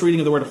close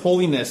reading of the word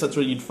holiness, that's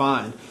what you'd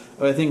find.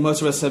 I think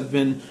most of us have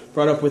been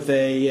brought up with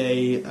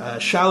a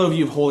shallow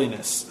view of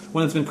holiness,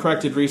 one that's been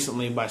corrected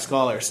recently by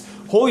scholars.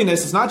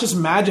 Holiness is not just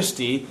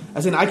majesty,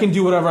 as in I can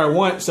do whatever I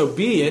want, so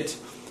be it.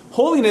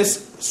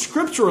 Holiness,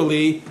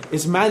 scripturally,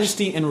 is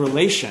majesty in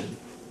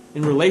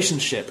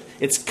relationship.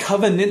 It's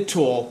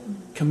covenantal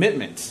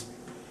commitment.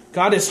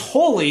 God is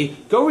holy.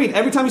 Go read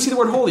every time you see the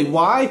word holy.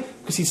 Why?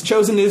 Because he's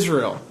chosen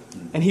Israel.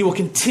 And he will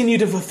continue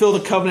to fulfill the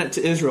covenant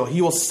to Israel.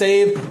 He will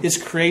save his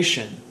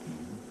creation.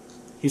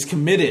 He's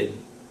committed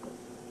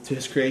to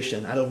his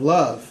creation out of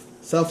love,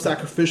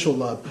 self-sacrificial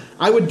love.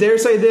 I would dare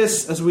say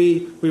this as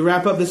we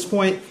wrap up this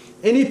point.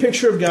 Any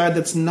picture of God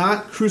that's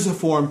not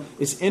cruciform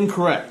is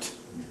incorrect.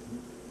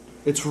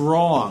 It's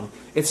wrong.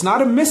 It's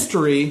not a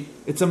mystery,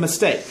 it's a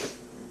mistake.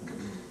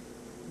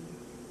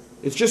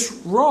 It's just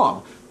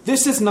wrong.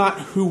 This is not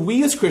who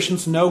we as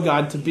Christians know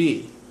God to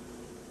be,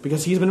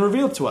 because he's been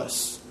revealed to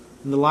us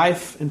in the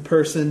life and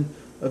person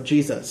of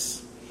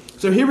Jesus.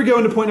 So here we go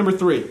into point number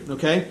 3,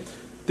 okay?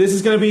 This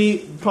is going to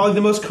be probably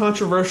the most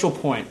controversial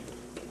point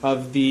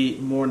of the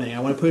morning. I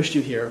want to push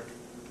you here.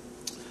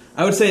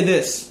 I would say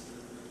this.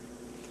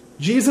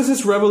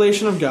 Jesus'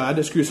 revelation of God,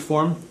 as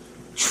cruciform,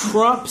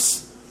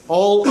 trumps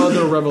all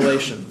other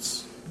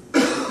revelations.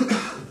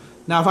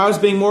 Now, if I was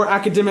being more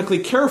academically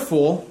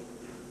careful,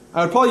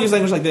 I would probably use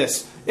language like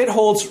this. It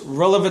holds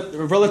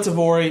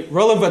relevatory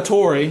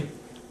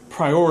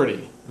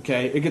priority.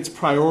 Okay, it gets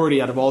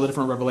priority out of all the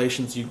different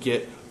revelations you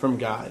get from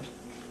God.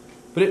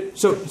 But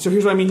so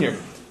here's what I mean here.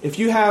 If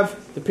you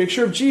have the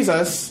picture of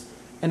Jesus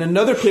and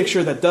another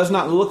picture that does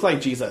not look like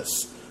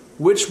Jesus,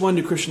 which one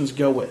do Christians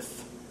go with?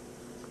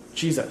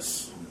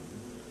 Jesus.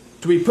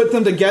 Do we put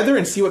them together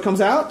and see what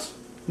comes out?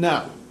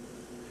 No.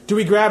 Do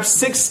we grab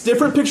 6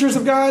 different pictures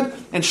of God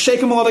and shake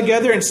them all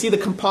together and see the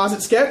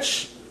composite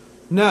sketch?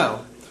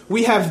 No.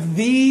 We have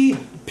the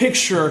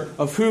picture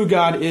of who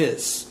God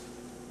is.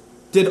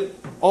 Did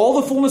all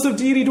the fullness of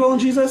deity dwell in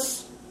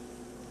Jesus?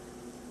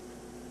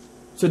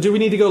 So do we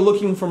need to go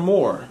looking for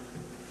more?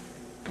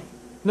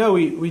 No,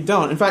 we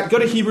don't. In fact, go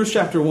to Hebrews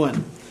chapter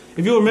 1.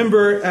 If you'll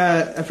remember,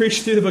 I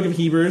preached through the book of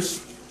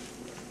Hebrews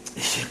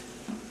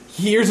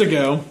years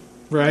ago,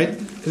 right?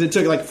 Because it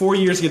took like 4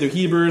 years to get through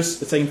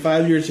Hebrews. It's taking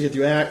 5 years to get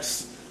through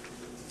Acts.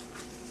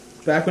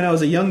 Back when I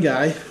was a young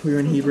guy, we were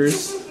in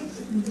Hebrews.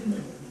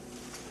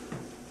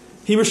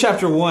 Hebrews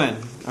chapter 1.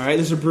 All right,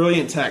 this is a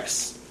brilliant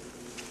text.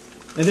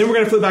 And then we're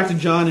going to flip back to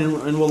John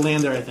and we'll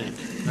land there, I think.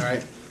 All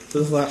right, so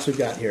this is the last we've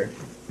got here.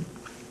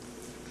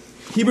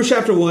 Hebrews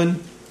chapter 1,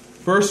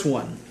 verse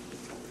 1.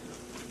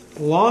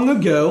 Long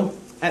ago,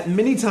 at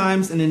many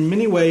times and in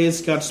many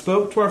ways, God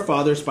spoke to our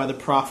fathers by the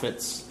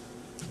prophets.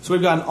 So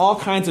we've gotten all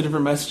kinds of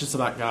different messages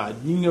about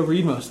God. You can go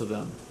read most of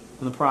them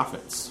in the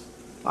prophets.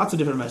 Lots of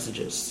different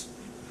messages.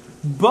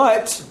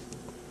 But,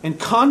 in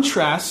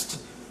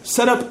contrast,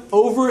 set up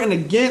over and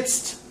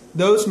against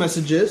those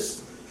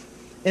messages,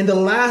 in the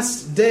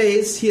last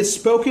days he has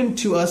spoken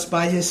to us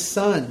by his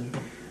Son,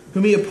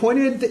 whom he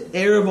appointed the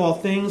heir of all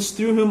things,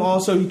 through whom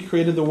also he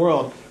created the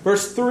world.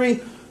 Verse 3,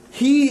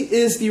 he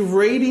is the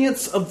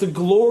radiance of the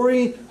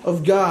glory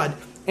of God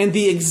and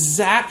the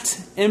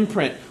exact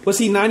imprint. Was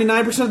he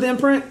 99% of the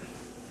imprint?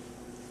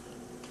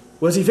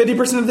 Was he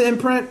 50% of the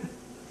imprint?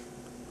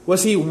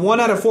 Was he 1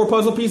 out of 4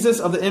 puzzle pieces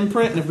of the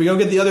imprint? And if we go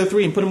get the other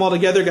 3 and put them all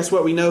together, guess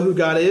what? We know who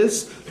God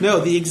is. No,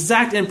 the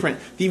exact imprint.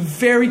 The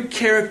very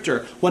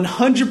character.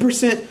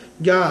 100%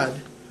 God.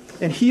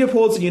 And he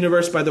upholds the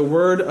universe by the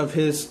word of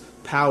his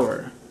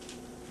power.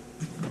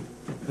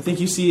 I think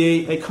you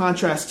see a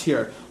contrast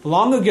here.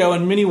 Long ago,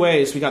 in many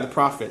ways, we got the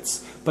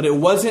prophets. But it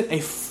wasn't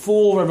a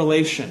full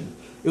revelation.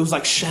 It was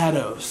like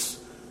shadows.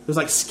 It was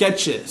like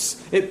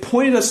sketches. It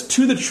pointed us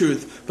to the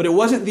truth, but it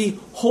wasn't the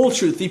whole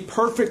truth, the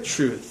perfect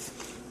truth.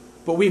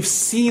 But we've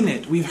seen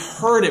it. We've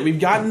heard it. We've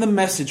gotten the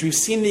message. We've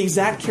seen the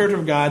exact character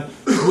of God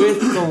with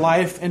the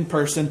life and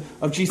person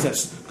of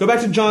Jesus. Go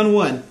back to John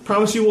 1.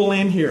 Promise you we'll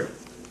land here.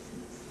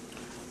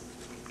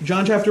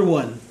 John chapter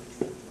 1.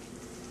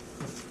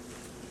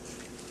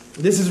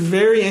 This is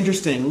very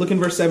interesting. Look in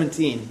verse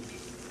 17.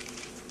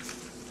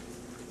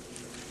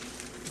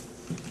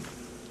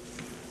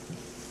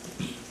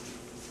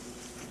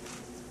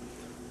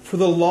 For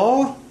the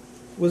law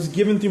was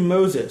given through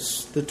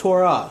Moses, the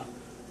Torah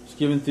was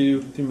given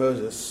through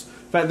Moses.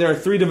 In fact, there are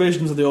 3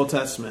 divisions of the Old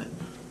Testament.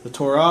 The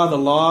Torah, the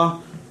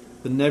law,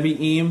 the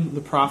Nevi'im,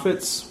 the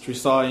prophets, which we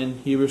saw in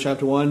Hebrews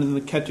chapter 1, and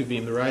the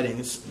Ketuvim, the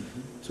writings.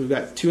 So we've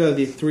got 2 out of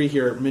the 3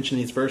 here mentioned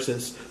in these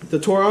verses. The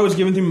Torah was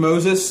given through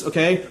Moses,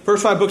 okay?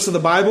 First 5 books of the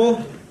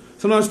Bible.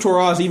 Sometimes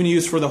Torah is even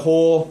used for the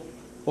whole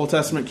Old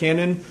Testament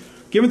canon.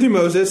 Given through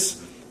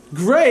Moses.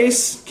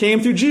 Grace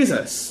came through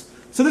Jesus.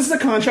 So this is a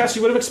contrast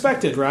you would have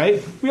expected,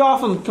 right? We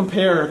often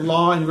compare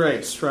law and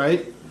grace,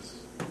 right?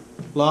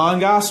 Law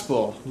and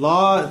gospel.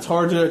 Law, it's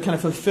hard to kind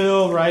of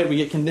fulfill, right? We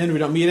get condemned, we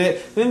don't meet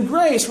it. And then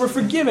grace, we're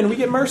forgiven, we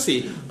get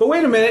mercy. But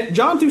wait a minute,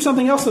 John threw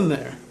something else in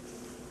there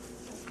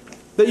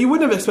that you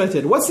wouldn't have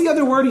expected. What's the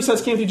other word he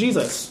says came through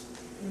Jesus?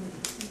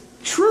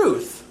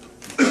 Truth.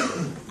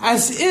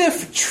 As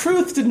if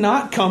truth did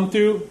not come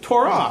through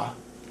Torah.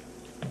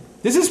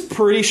 This is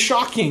pretty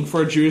shocking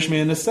for a Jewish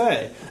man to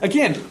say.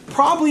 Again,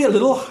 probably a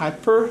little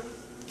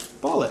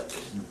hyperbolic.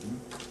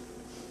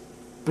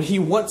 But he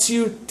wants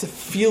you to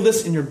feel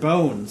this in your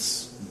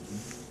bones.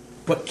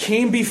 What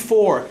came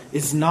before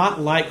is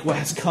not like what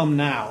has come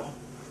now.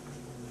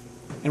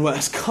 And what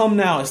has come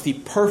now is the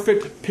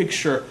perfect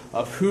picture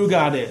of who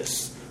God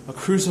is. A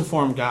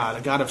cruciform God,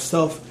 a God of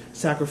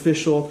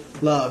self-sacrificial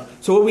love.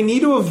 So what we need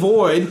to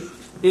avoid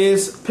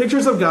is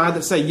pictures of God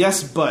that say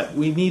yes, but.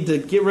 We need to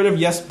get rid of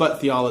yes,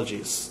 but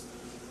theologies.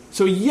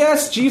 So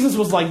yes, Jesus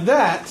was like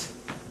that,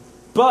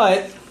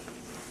 but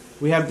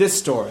we have this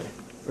story,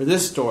 or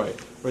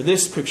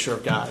this picture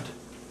of God.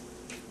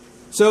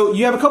 So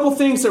you have a couple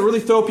things that really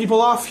throw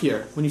people off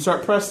here when you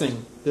start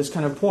pressing this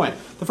kind of point.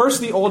 The first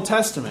is the Old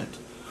Testament.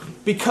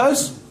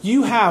 Because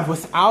you have,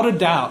 without a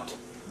doubt,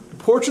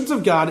 portraits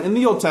of God in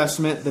the Old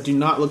Testament that do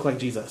not look like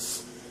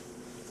Jesus.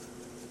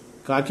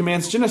 God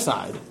commands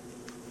genocide.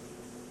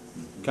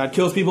 God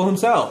kills people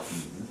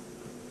himself.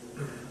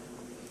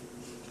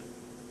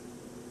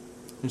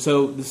 And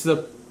so this is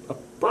a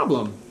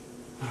problem.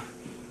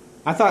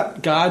 I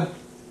thought God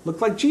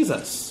looked like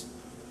Jesus.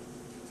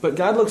 But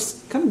God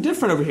looks kind of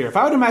different over here. If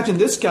I would imagine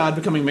this God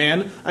becoming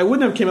man, I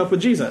wouldn't have came up with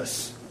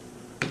Jesus.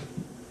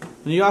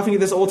 And you often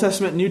get this Old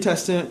Testament, New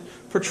Testament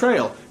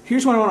portrayal.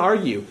 Here's what I want to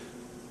argue.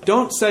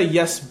 Don't say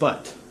yes,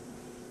 but.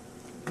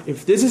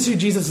 If this is who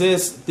Jesus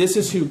is, this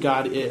is who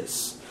God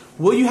is.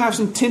 Will you have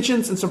some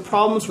tensions and some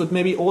problems with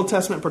maybe Old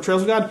Testament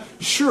portrayals of God?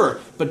 Sure,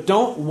 but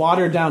don't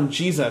water down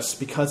Jesus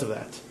because of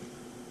that.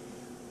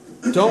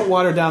 Don't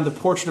water down the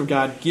portrait of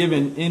God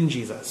given in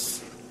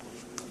Jesus.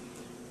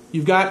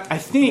 You've got, I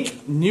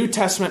think, New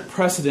Testament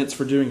precedents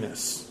for doing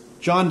this.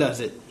 John does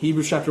it.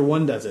 Hebrews chapter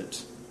 1 does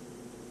it.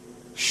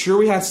 Sure,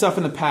 we had stuff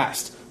in the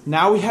past.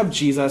 Now we have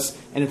Jesus,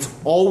 and it's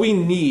all we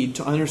need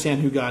to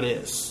understand who God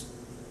is.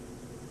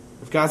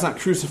 If God's not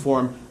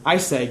cruciform, I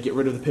say get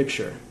rid of the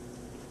picture.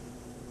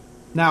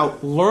 Now,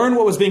 learn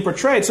what was being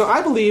portrayed. So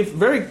I believe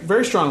very,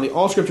 very strongly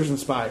all Scripture is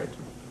inspired,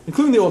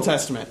 including the Old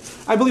Testament.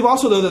 I believe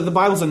also, though, that the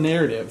Bible's a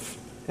narrative,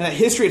 and that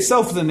history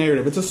itself is a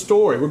narrative. It's a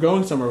story. We're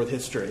going somewhere with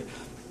history.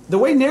 The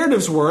way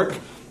narratives work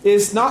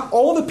is not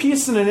all the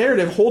pieces in a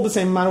narrative hold the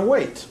same amount of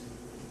weight.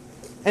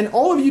 And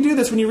all of you do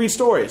this when you read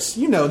stories.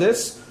 You know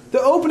this.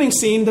 The opening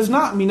scene does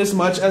not mean as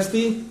much as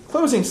the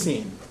closing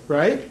scene,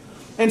 right?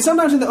 And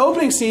sometimes in the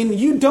opening scene,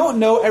 you don't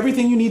know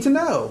everything you need to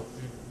know.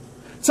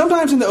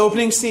 Sometimes in the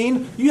opening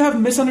scene, you have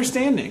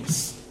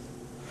misunderstandings.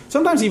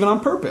 Sometimes even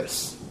on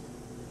purpose.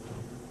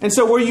 And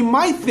so where you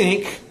might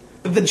think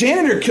that the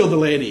janitor killed the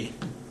lady,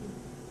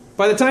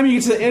 by the time you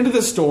get to the end of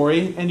the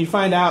story and you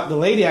find out the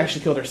lady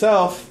actually killed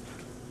herself,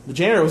 the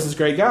janitor was this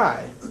great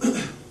guy.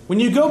 When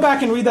you go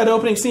back and read that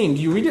opening scene,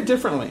 do you read it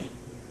differently?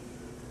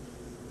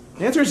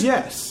 The answer is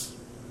yes.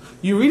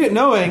 You read it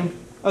knowing,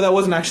 oh, that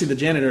wasn't actually the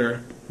janitor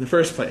in the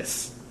first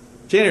place.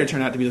 The janitor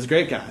turned out to be this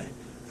great guy.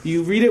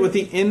 You read it with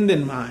the end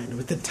in mind,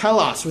 with the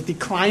telos, with the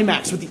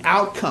climax, with the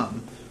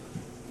outcome.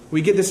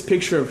 We get this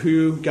picture of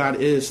who God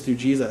is through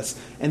Jesus.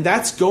 And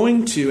that's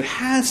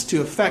has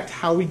to affect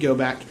how we go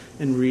back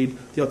and read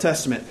the Old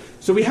Testament.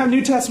 So we have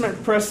New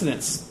Testament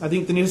precedents. I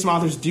think the New Testament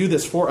authors do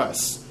this for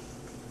us.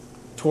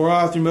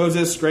 Torah through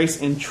Moses,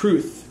 grace and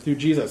truth through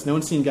Jesus. No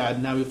one's seen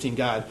God, now we've seen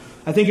God.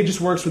 I think it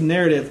just works with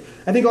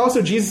narrative. I think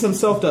also Jesus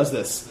himself does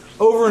this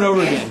over and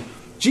over again.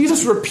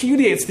 Jesus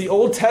repudiates the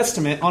Old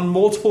Testament on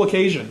multiple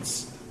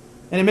occasions.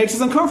 And it makes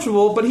us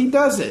uncomfortable, but he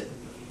does it.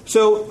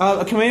 So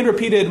a command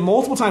repeated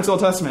multiple times in the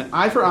Old Testament,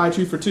 eye for eye,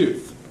 tooth for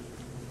tooth.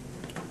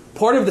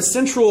 Part of the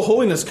central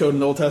holiness code in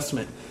the Old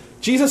Testament.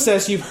 Jesus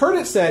says, you've heard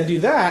it said, do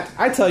that.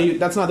 I tell you,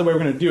 that's not the way we're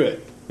going to do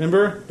it.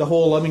 Remember the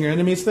whole loving your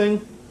enemies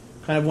thing?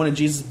 Kind of one of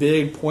Jesus'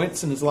 big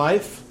points in his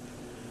life.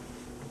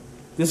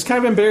 This is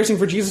kind of embarrassing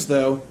for Jesus,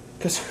 though,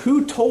 because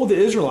who told the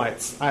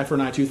Israelites, eye for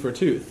an eye, tooth for a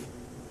tooth?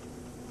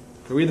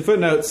 If you read the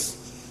footnotes,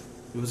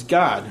 it was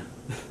God.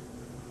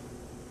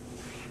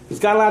 Is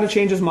God allowed to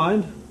change his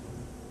mind?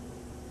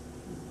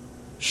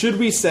 Should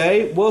we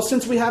say, well,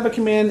 since we have a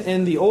command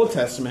in the Old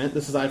Testament,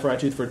 this is eye for eye,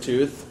 tooth for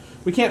tooth,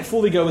 we can't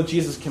fully go with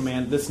Jesus'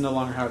 command, this is no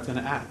longer how it's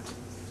going to act.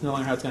 It's no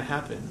longer how it's going to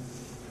happen.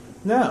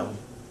 No.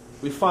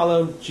 We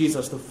follow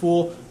Jesus, the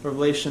full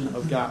revelation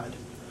of God.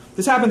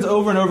 This happens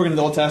over and over again in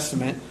the Old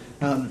Testament.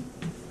 I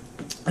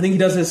think he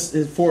does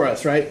this for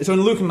us, right? So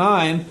in Luke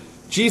 9,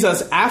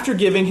 Jesus, after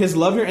giving his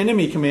love your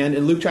enemy command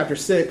in Luke chapter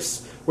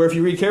 6, where if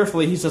you read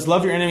carefully, he says,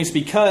 love your enemies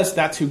because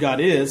that's who God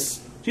is.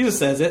 Jesus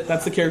says it.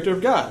 That's the character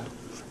of God.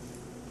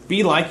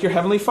 Be like your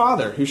heavenly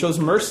Father, who shows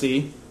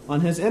mercy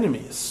on his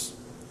enemies.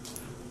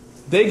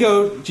 They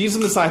go, Jesus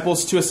and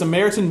disciples, to a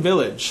Samaritan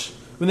village.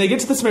 When they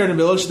get to the Samaritan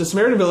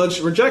village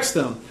rejects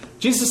them.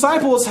 Jesus'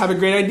 disciples have a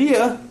great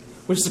idea,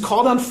 which is to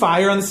call down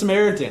fire on the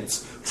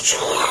Samaritans.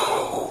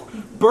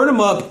 Burn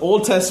them up,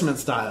 Old Testament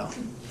style.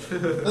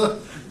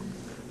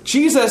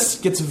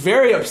 Jesus gets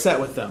very upset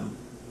with them.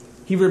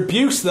 He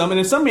rebukes them, and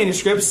in some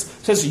manuscripts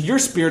says, your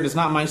spirit is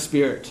not my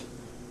spirit,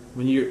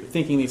 when you're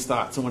thinking these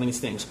thoughts and wanting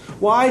these things.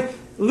 Why?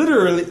 In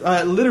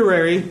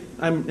literary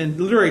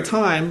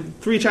time,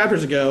 3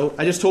 chapters ago,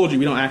 I just told you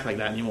we don't act like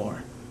that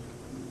anymore.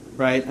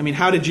 Right? I mean,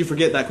 how did you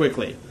forget that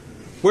quickly?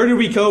 Where did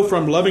we go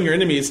from loving your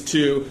enemies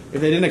to,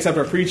 if they didn't accept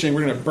our preaching,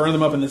 we're going to burn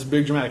them up in this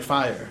big dramatic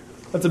fire?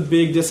 That's a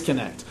big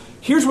disconnect.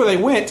 Here's where they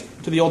went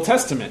to the Old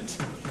Testament,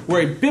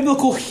 where a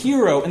biblical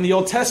hero in the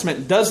Old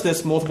Testament does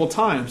this multiple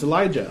times,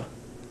 Elijah.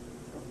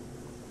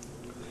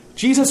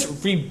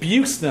 Jesus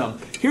rebukes them.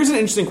 Here's an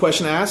interesting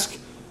question to ask.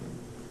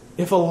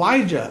 If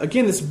Elijah,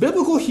 again, this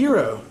biblical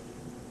hero,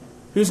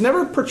 who's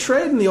never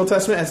portrayed in the Old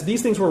Testament as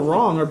these things were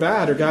wrong or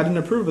bad or God didn't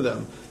approve of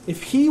them,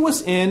 if he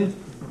was in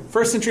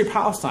first century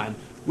Palestine,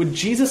 would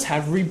Jesus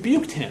have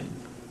rebuked him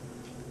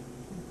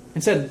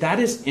and said, that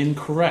is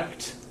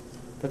incorrect.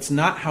 That's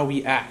not how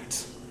we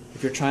act.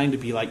 if you're trying to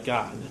be like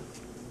God?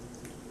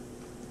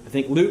 I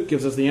think Luke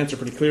gives us the answer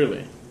pretty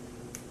clearly.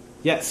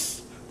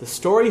 Yes, the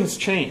story has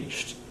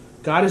changed.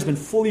 God has been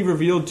fully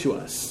revealed to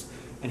us,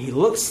 and he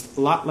looks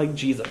a lot like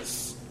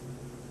Jesus.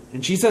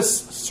 And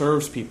Jesus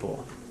serves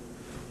people.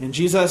 And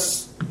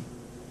Jesus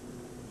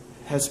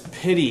has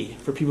pity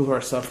for people who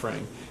are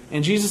suffering.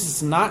 And Jesus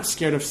is not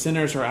scared of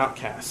sinners or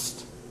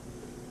outcasts.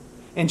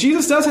 And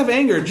Jesus does have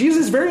anger.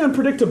 Jesus is very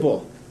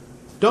unpredictable.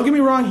 Don't get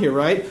me wrong here,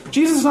 right?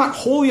 Jesus is not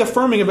wholly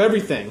affirming of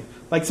everything,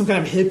 like some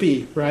kind of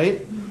hippie,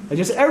 right? Like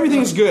just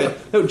everything is good.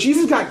 No,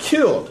 Jesus got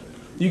killed.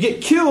 You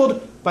get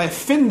killed by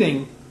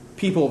offending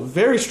people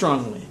very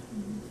strongly.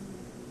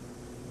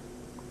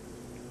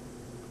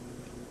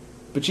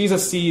 But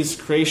Jesus sees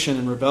creation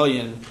in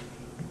rebellion,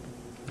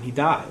 and he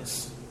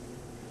dies.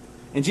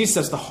 And Jesus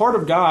says, the heart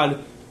of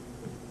God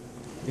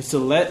is to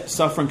let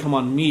suffering come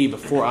on me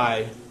before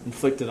I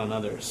inflict it on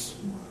others.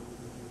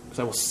 Because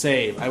I will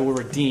save, I will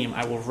redeem,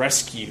 I will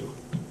rescue.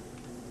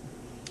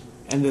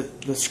 And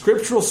the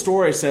scriptural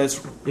story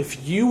says,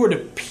 if you were to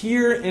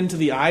peer into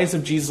the eyes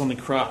of Jesus on the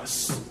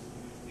cross,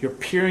 you're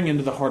peering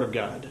into the heart of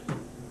God.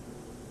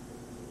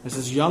 As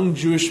this young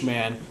Jewish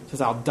man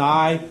says, I'll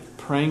die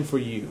praying for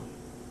you.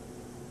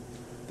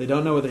 They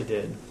don't know what they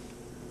did.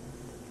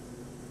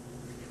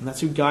 And that's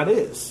who God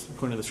is,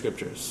 according to the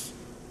scriptures.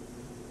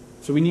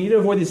 So we need to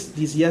avoid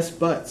these yes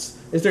buts.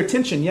 Is there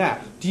tension? Yeah.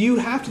 Do you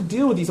have to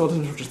deal with these Old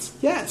Testament scriptures?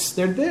 Yes,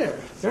 they're there.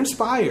 They're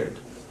inspired.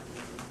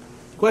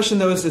 The question,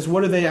 though, is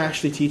what are they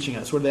actually teaching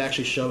us? What are they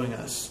actually showing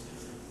us?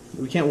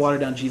 We can't water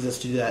down Jesus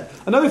to do that.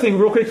 Another thing,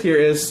 real quick here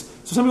is,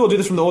 so some people do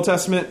this from the Old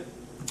Testament.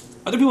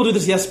 Other people do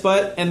this yes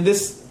but, and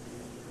this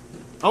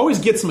always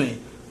gets me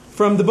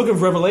from the book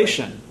of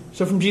Revelation.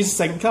 So from Jesus'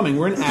 second coming.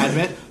 We're in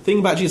Advent, thinking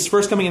about Jesus'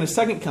 first coming and his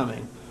second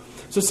coming.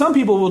 So some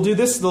people will do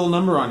this little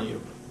number on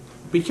you.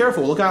 Be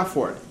careful. Look out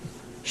for it.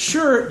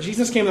 Sure,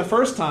 Jesus came the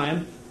first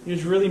time. He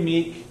was really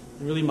meek,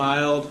 really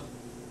mild.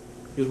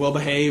 He was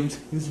well-behaved.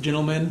 He was a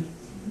gentleman.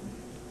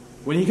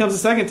 When he comes the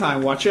second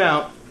time, watch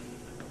out.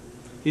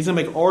 He's going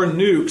to make our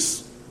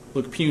nukes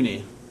look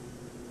puny.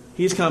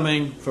 He's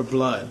coming for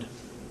blood.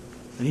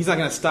 And he's not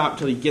going to stop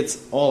till he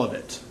gets all of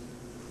it.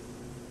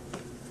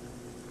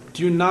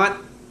 Do not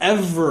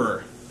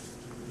ever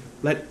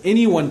let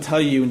anyone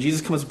tell you when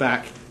Jesus comes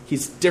back,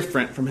 he's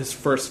different from his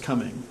first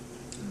coming.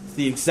 It's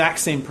the exact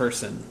same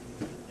person.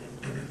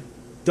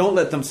 Don't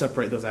let them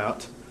separate those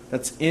out.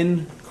 That's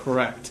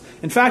incorrect.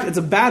 In fact, it's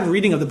a bad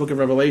reading of the book of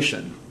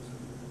Revelation.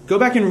 Go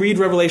back and read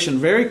Revelation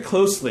very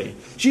closely.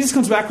 Jesus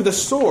comes back with a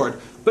sword,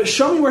 but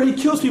show me where he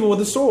kills people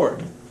with a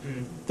sword.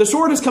 The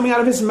sword is coming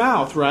out of his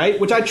mouth, right?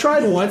 Which I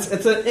tried once.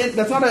 That's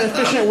not an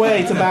efficient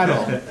way to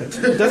battle.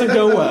 It doesn't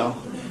go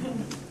well.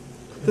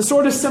 The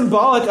sword is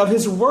symbolic of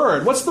his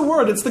word. What's the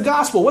word? It's the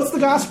gospel. What's the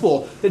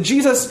gospel? That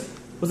Jesus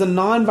was a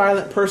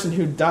non-violent person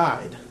who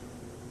died.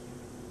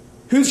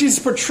 Who's Jesus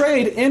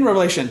portrayed in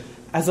Revelation?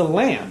 As a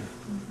lamb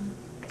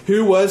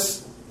who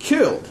was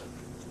killed.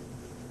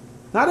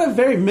 Not a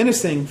very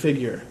menacing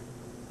figure.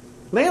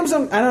 Lambs,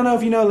 I don't know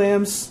if you know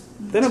lambs.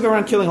 They don't go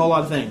around killing a whole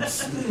lot of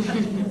things.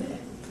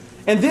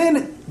 And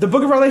then the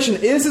book of Revelation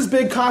is this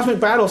big cosmic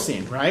battle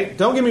scene, right?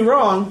 Don't get me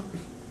wrong.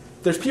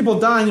 There's people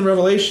dying in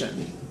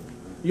Revelation.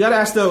 You got to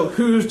ask, though,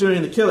 who's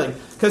doing the killing?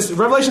 Because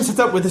Revelation sets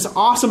up with this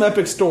awesome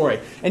epic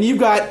story. And you've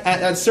got,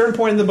 at a certain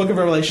point in the book of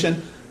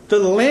Revelation, the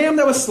lamb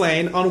that was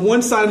slain on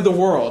one side of the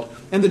world,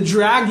 and the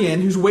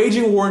dragon who's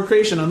waging war in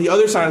creation on the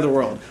other side of the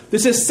world.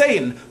 This is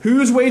Satan.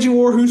 Who's waging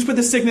war? Who's put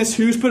the sickness?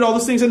 Who's put all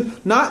those things in?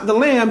 Not the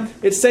lamb,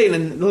 it's Satan.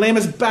 And the lamb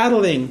is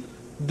battling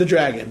the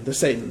dragon, the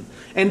Satan.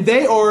 And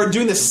they are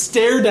doing this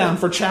stare down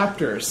for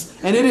chapters.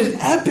 And it is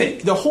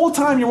epic. The whole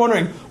time you're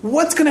wondering,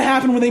 what's going to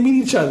happen when they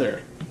meet each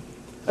other?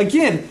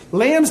 Again,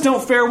 lambs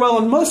don't fare well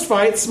in most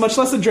fights, much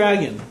less a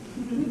dragon.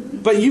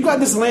 But you've got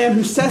this lamb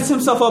who sets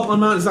himself up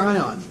on Mount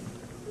Zion.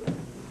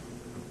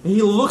 And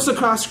he looks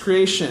across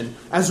creation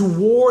as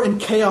war and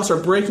chaos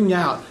are breaking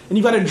out. And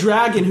you've got a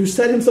dragon who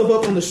set himself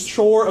up on the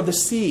shore of the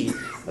sea,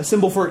 a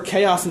symbol for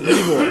chaos and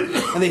evil.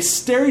 And they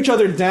stare each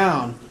other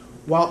down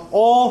while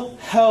all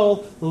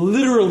hell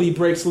literally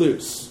breaks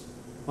loose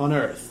on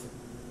earth.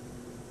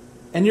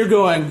 And you're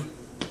going,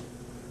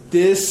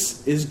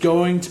 this is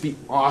going to be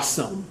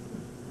awesome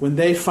when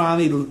they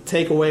finally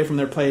take away from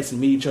their place and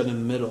meet each other in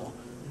the middle.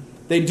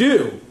 They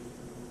do.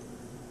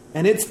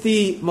 And it's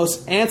the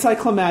most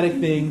anticlimactic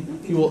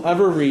thing you will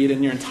ever read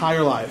in your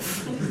entire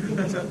life.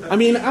 I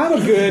mean,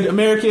 I'm a good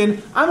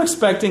American. I'm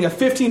expecting a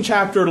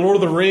 15-chapter Lord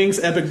of the Rings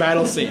epic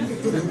battle scene.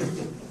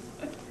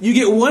 You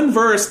get one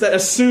verse that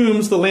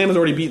assumes the lamb has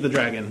already beat the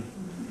dragon.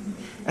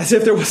 As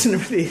if there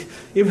wasn't really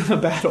even a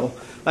battle.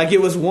 Like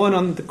it was won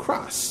on the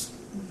cross.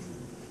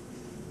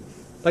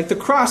 Like the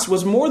cross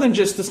was more than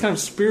just this kind of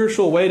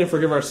spiritual way to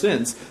forgive our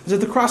sins. It's that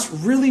the cross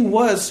really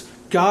was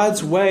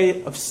God's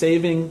way of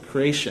saving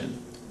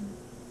creation.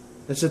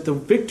 It's that the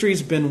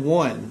victory's been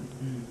won.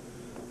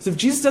 So if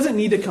Jesus doesn't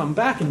need to come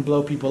back and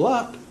blow people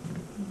up,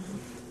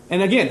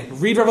 and again,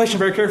 read Revelation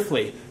very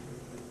carefully.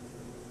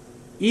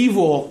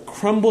 Evil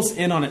crumbles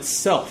in on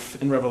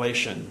itself in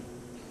Revelation.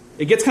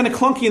 it gets kind of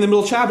clunky in the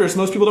middle chapters.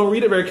 Most people don't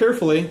read it very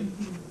carefully.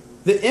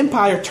 The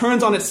empire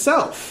turns on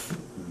itself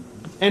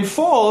and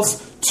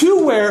falls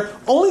to where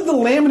only the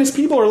Lamb and his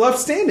people are left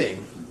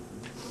standing.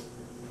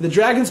 The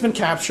dragon's been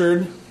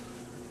captured.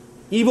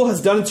 Evil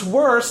has done its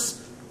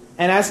worst,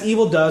 and as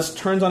evil does,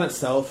 turns on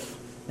itself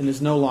and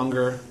is no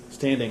longer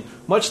standing.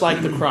 Much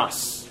like the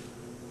cross.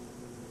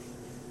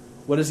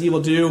 What does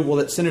evil do? Well,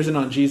 it centers in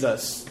on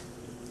Jesus.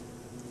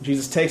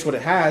 Jesus takes what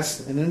it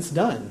has, and then it's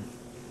done.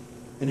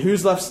 And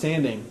who's left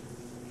standing?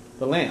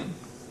 The Lamb.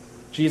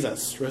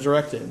 Jesus,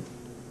 resurrected.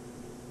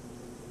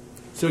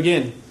 So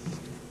again,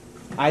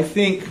 I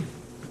think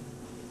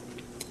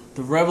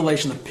the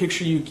revelation, the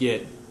picture you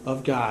get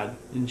of God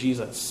in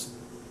Jesus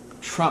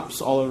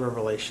trumps all of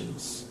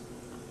revelations.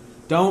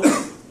 Don't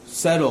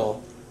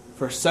settle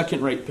for a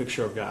second-rate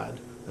picture of God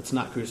that's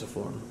not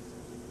cruciform.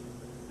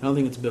 I don't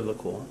think it's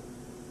biblical.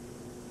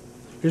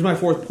 Here's my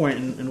fourth point,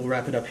 and we'll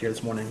wrap it up here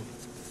this morning.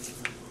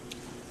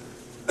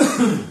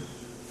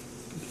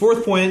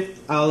 Fourth point,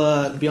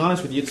 I'll be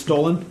honest with you, it's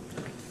stolen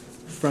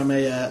from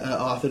an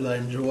author that I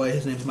enjoy.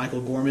 His name's Michael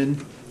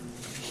Gorman.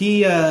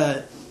 He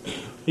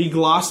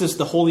glosses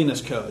the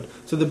holiness code.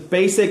 So the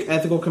basic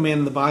ethical command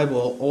in the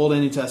Bible, Old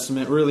and New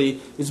Testament, really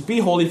is be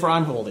holy for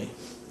I'm holy.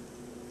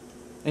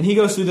 And he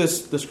goes through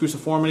this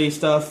cruciformity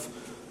stuff,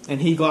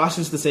 and he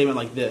glosses the statement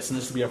like this, and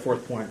this will be our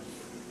fourth point.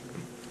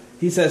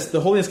 He says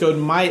the holiness code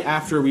might,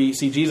 after we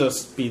see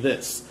Jesus, be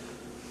this.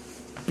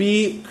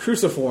 Be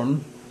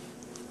cruciform,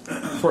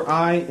 for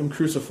I am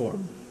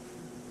cruciform.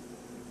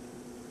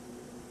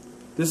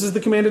 This is the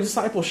command of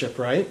discipleship,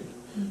 right?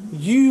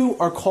 You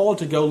are called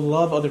to go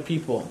love other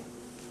people.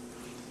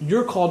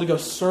 You're called to go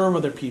serve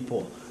other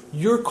people.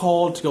 You're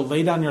called to go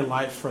lay down your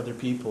life for other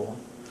people.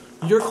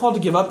 You're called to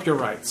give up your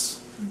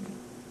rights.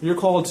 You're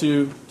called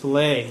to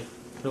lay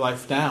your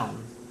life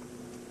down.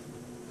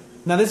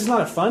 Now, this is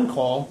not a fun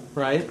call,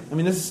 right? I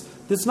mean, this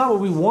is not what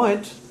we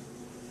want.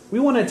 We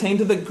want to attain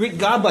to the Greek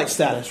godlike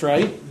status,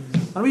 right?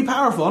 I want to be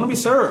powerful. I want to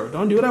be served. I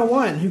want to do what I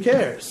want. Who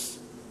cares?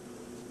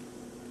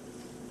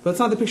 But it's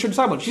not the picture of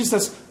disciple. Jesus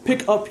says,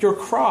 pick up your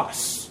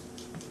cross.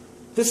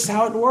 This is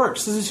how it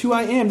works. This is who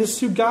I am. This is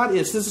who God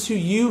is. This is who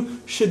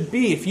you should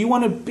be. If you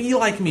want to be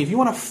like me, if you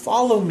want to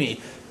follow me,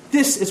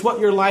 this is what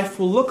your life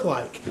will look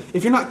like.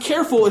 If you're not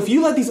careful, if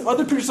you let these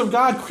other pictures of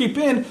God creep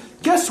in,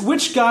 guess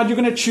which God you're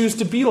going to choose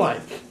to be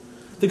like?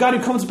 The God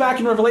who comes back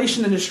in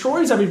Revelation and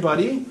destroys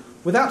everybody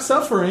without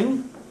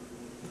suffering,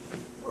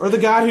 or the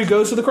God who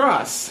goes to the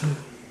cross?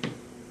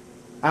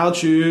 I'll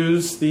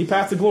choose the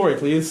path to glory,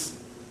 please.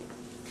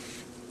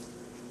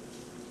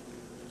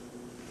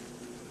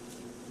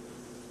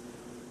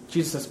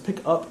 Jesus says,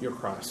 pick up your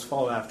cross,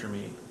 follow after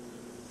me.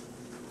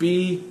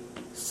 Be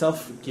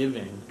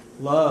self-giving.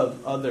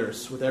 Love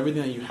others with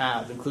everything that you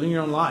have, including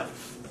your own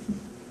life.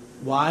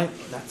 Why?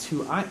 That's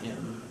who I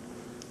am.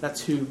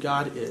 That's who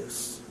God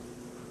is.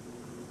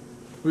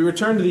 We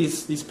return to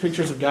these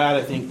pictures of God,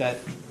 I think, that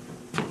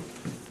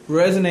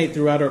resonate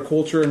throughout our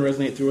culture and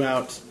resonate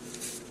throughout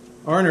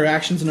our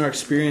interactions and our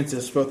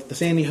experiences, both at the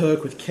Sandy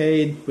Hook, with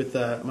Cade, with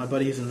my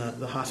buddy who's in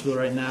the hospital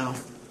right now.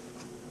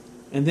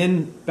 And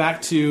then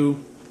back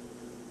to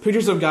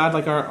pictures of God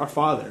like our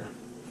Father,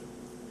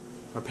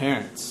 our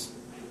parents,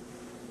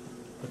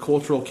 a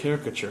cultural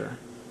caricature.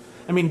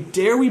 I mean,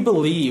 dare we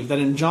believe that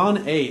in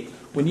John 8,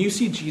 when you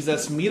see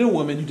Jesus meet a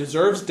woman who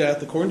deserves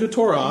death according to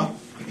Torah,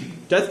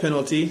 death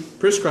penalty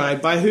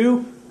prescribed by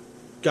who?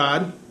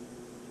 God.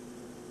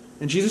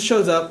 And Jesus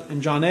shows up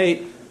in John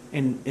 8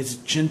 and is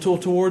gentle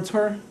towards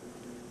her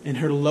in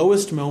her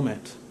lowest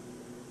moment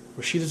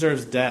where she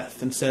deserves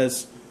death and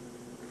says,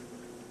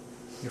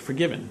 you're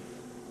forgiven.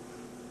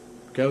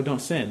 Go,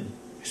 don't sin.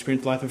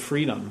 Experience a life of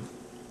freedom.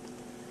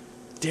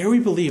 Dare we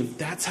believe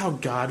that's how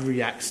God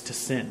reacts to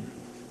sin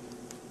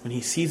when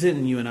he sees it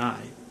in you and I?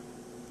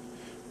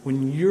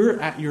 When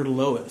you're at your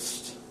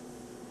lowest,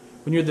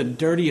 when you're the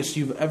dirtiest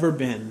you've ever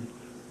been,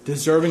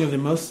 deserving of the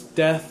most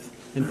death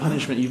and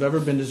punishment you've ever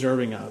been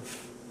deserving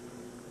of,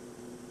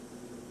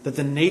 that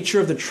the nature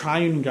of the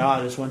triune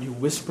God is one who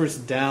whispers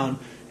down,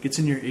 gets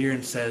in your ear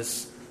and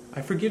says,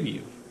 I forgive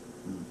you.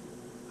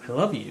 I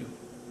love you.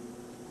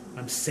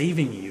 I'm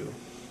saving you.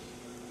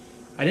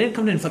 I didn't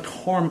come to inflict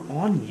harm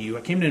on you.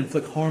 I came to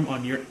inflict harm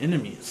on your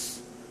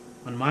enemies,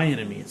 on my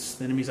enemies,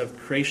 the enemies of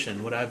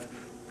creation, what I've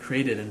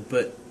created and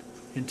put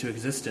into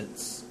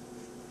existence.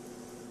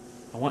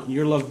 I want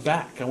your love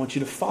back. I want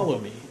you to follow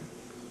me.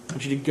 I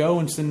want you to go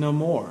and sin no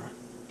more.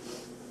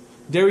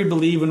 Dare we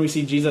believe when we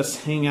see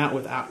Jesus hang out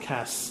with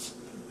outcasts,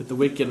 with the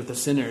wicked, with the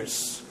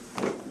sinners,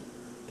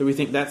 that we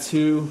think that's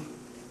who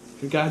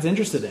God's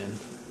interested in?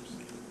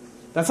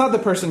 That's not the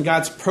person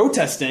God's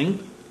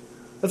protesting.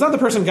 That's not the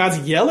person God's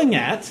yelling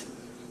at.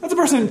 That's the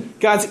person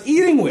God's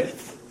eating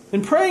with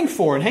and praying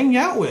for and hanging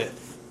out with.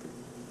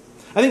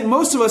 I think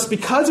most of us,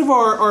 because of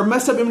our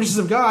messed up images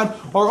of God,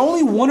 are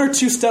only one or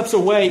two steps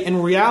away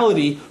in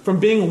reality from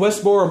being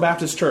Westboro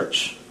Baptist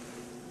Church.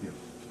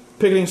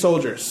 Picketing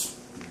soldiers.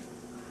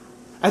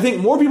 I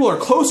think more people are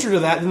closer to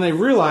that than they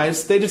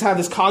realize. They just have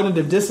this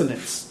cognitive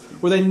dissonance.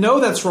 where they know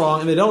that's wrong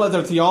and they don't let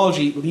their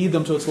theology lead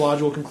them to its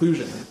logical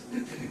conclusion.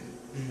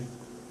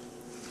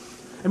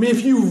 I mean,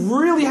 if you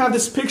really have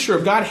this picture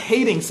of God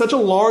hating such a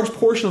large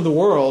portion of the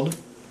world,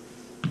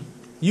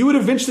 you would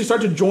eventually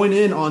start to join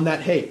in on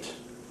that hate.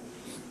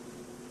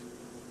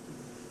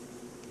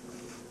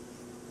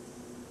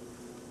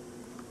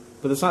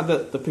 But that's not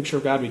the picture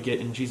of God we get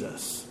in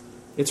Jesus.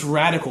 It's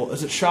radical.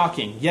 Is it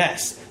shocking?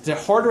 Yes. Is it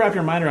hard to wrap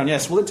your mind around?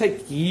 Yes. Will it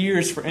take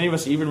years for any of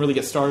us to even really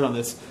get started on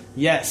this?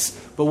 Yes.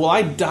 But will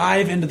I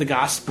dive into the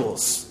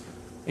Gospels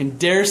and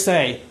dare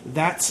say,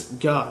 that's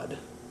God?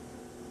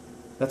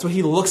 That's what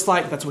he looks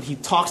like. That's what he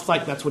talks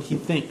like. That's what he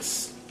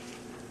thinks.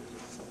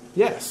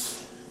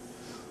 Yes.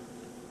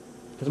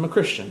 Because I'm a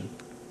Christian.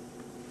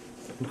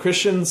 And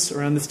Christians,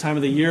 around this time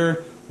of the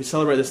year, we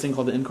celebrate this thing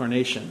called the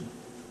Incarnation,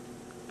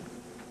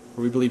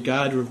 where we believe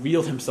God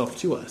revealed himself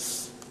to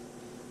us.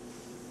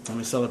 And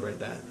we celebrate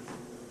that.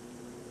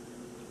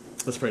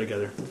 Let's pray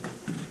together.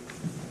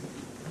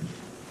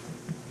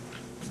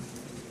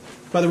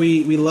 Father,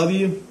 we love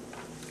you.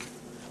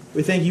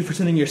 We thank you for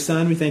sending your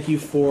Son. We thank you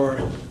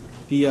for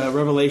the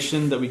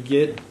revelation that we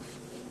get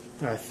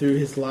through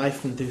his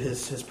life and through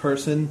his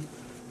person.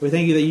 We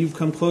thank you that you've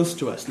come close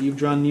to us, that you've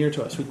drawn near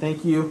to us. We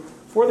thank you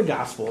for the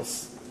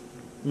Gospels.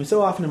 I mean,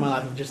 so often in my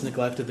life I've just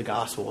neglected the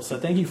Gospels. So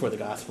thank you for the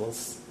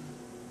Gospels.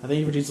 I thank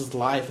you for Jesus'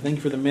 life. I thank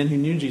you for the men who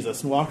knew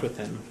Jesus and walked with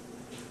him.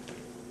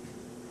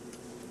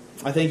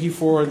 I thank you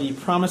for the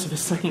promise of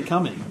his second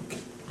coming.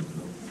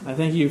 I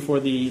thank you for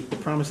the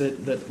promise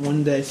that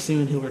one day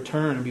soon he'll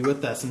return and be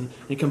with us and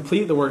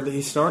complete the work that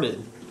he started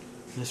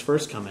in his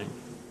first coming.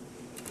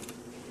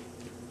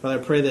 Father,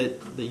 I pray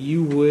that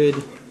you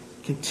would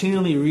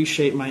continually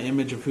reshape my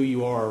image of who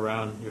you are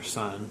around your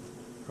Son,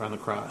 around the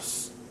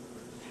cross.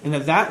 And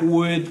that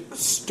would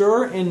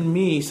stir in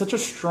me such a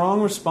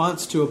strong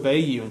response to obey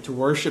you and to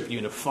worship you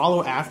and to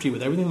follow after you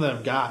with everything that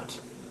I've got.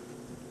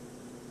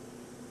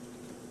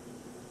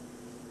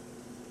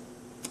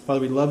 Father,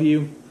 we love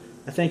you.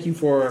 I thank you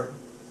for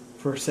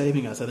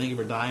saving us. I thank you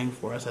for dying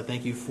for us. I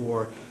thank you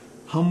for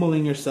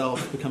humbling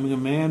yourself, becoming a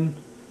man,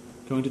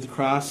 going to the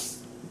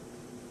cross.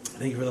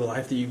 I thank you for the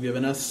life that you've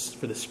given us,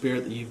 for the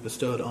Spirit that you've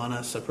bestowed on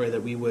us. I pray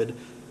that we would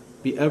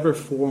be ever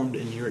formed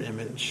in your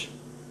image,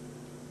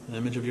 the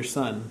image of your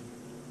Son.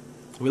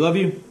 We love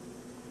you.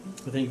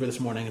 We thank you for this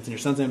morning. It's in your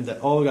Son's name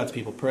that all of God's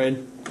people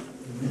prayed.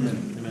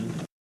 Amen. Amen.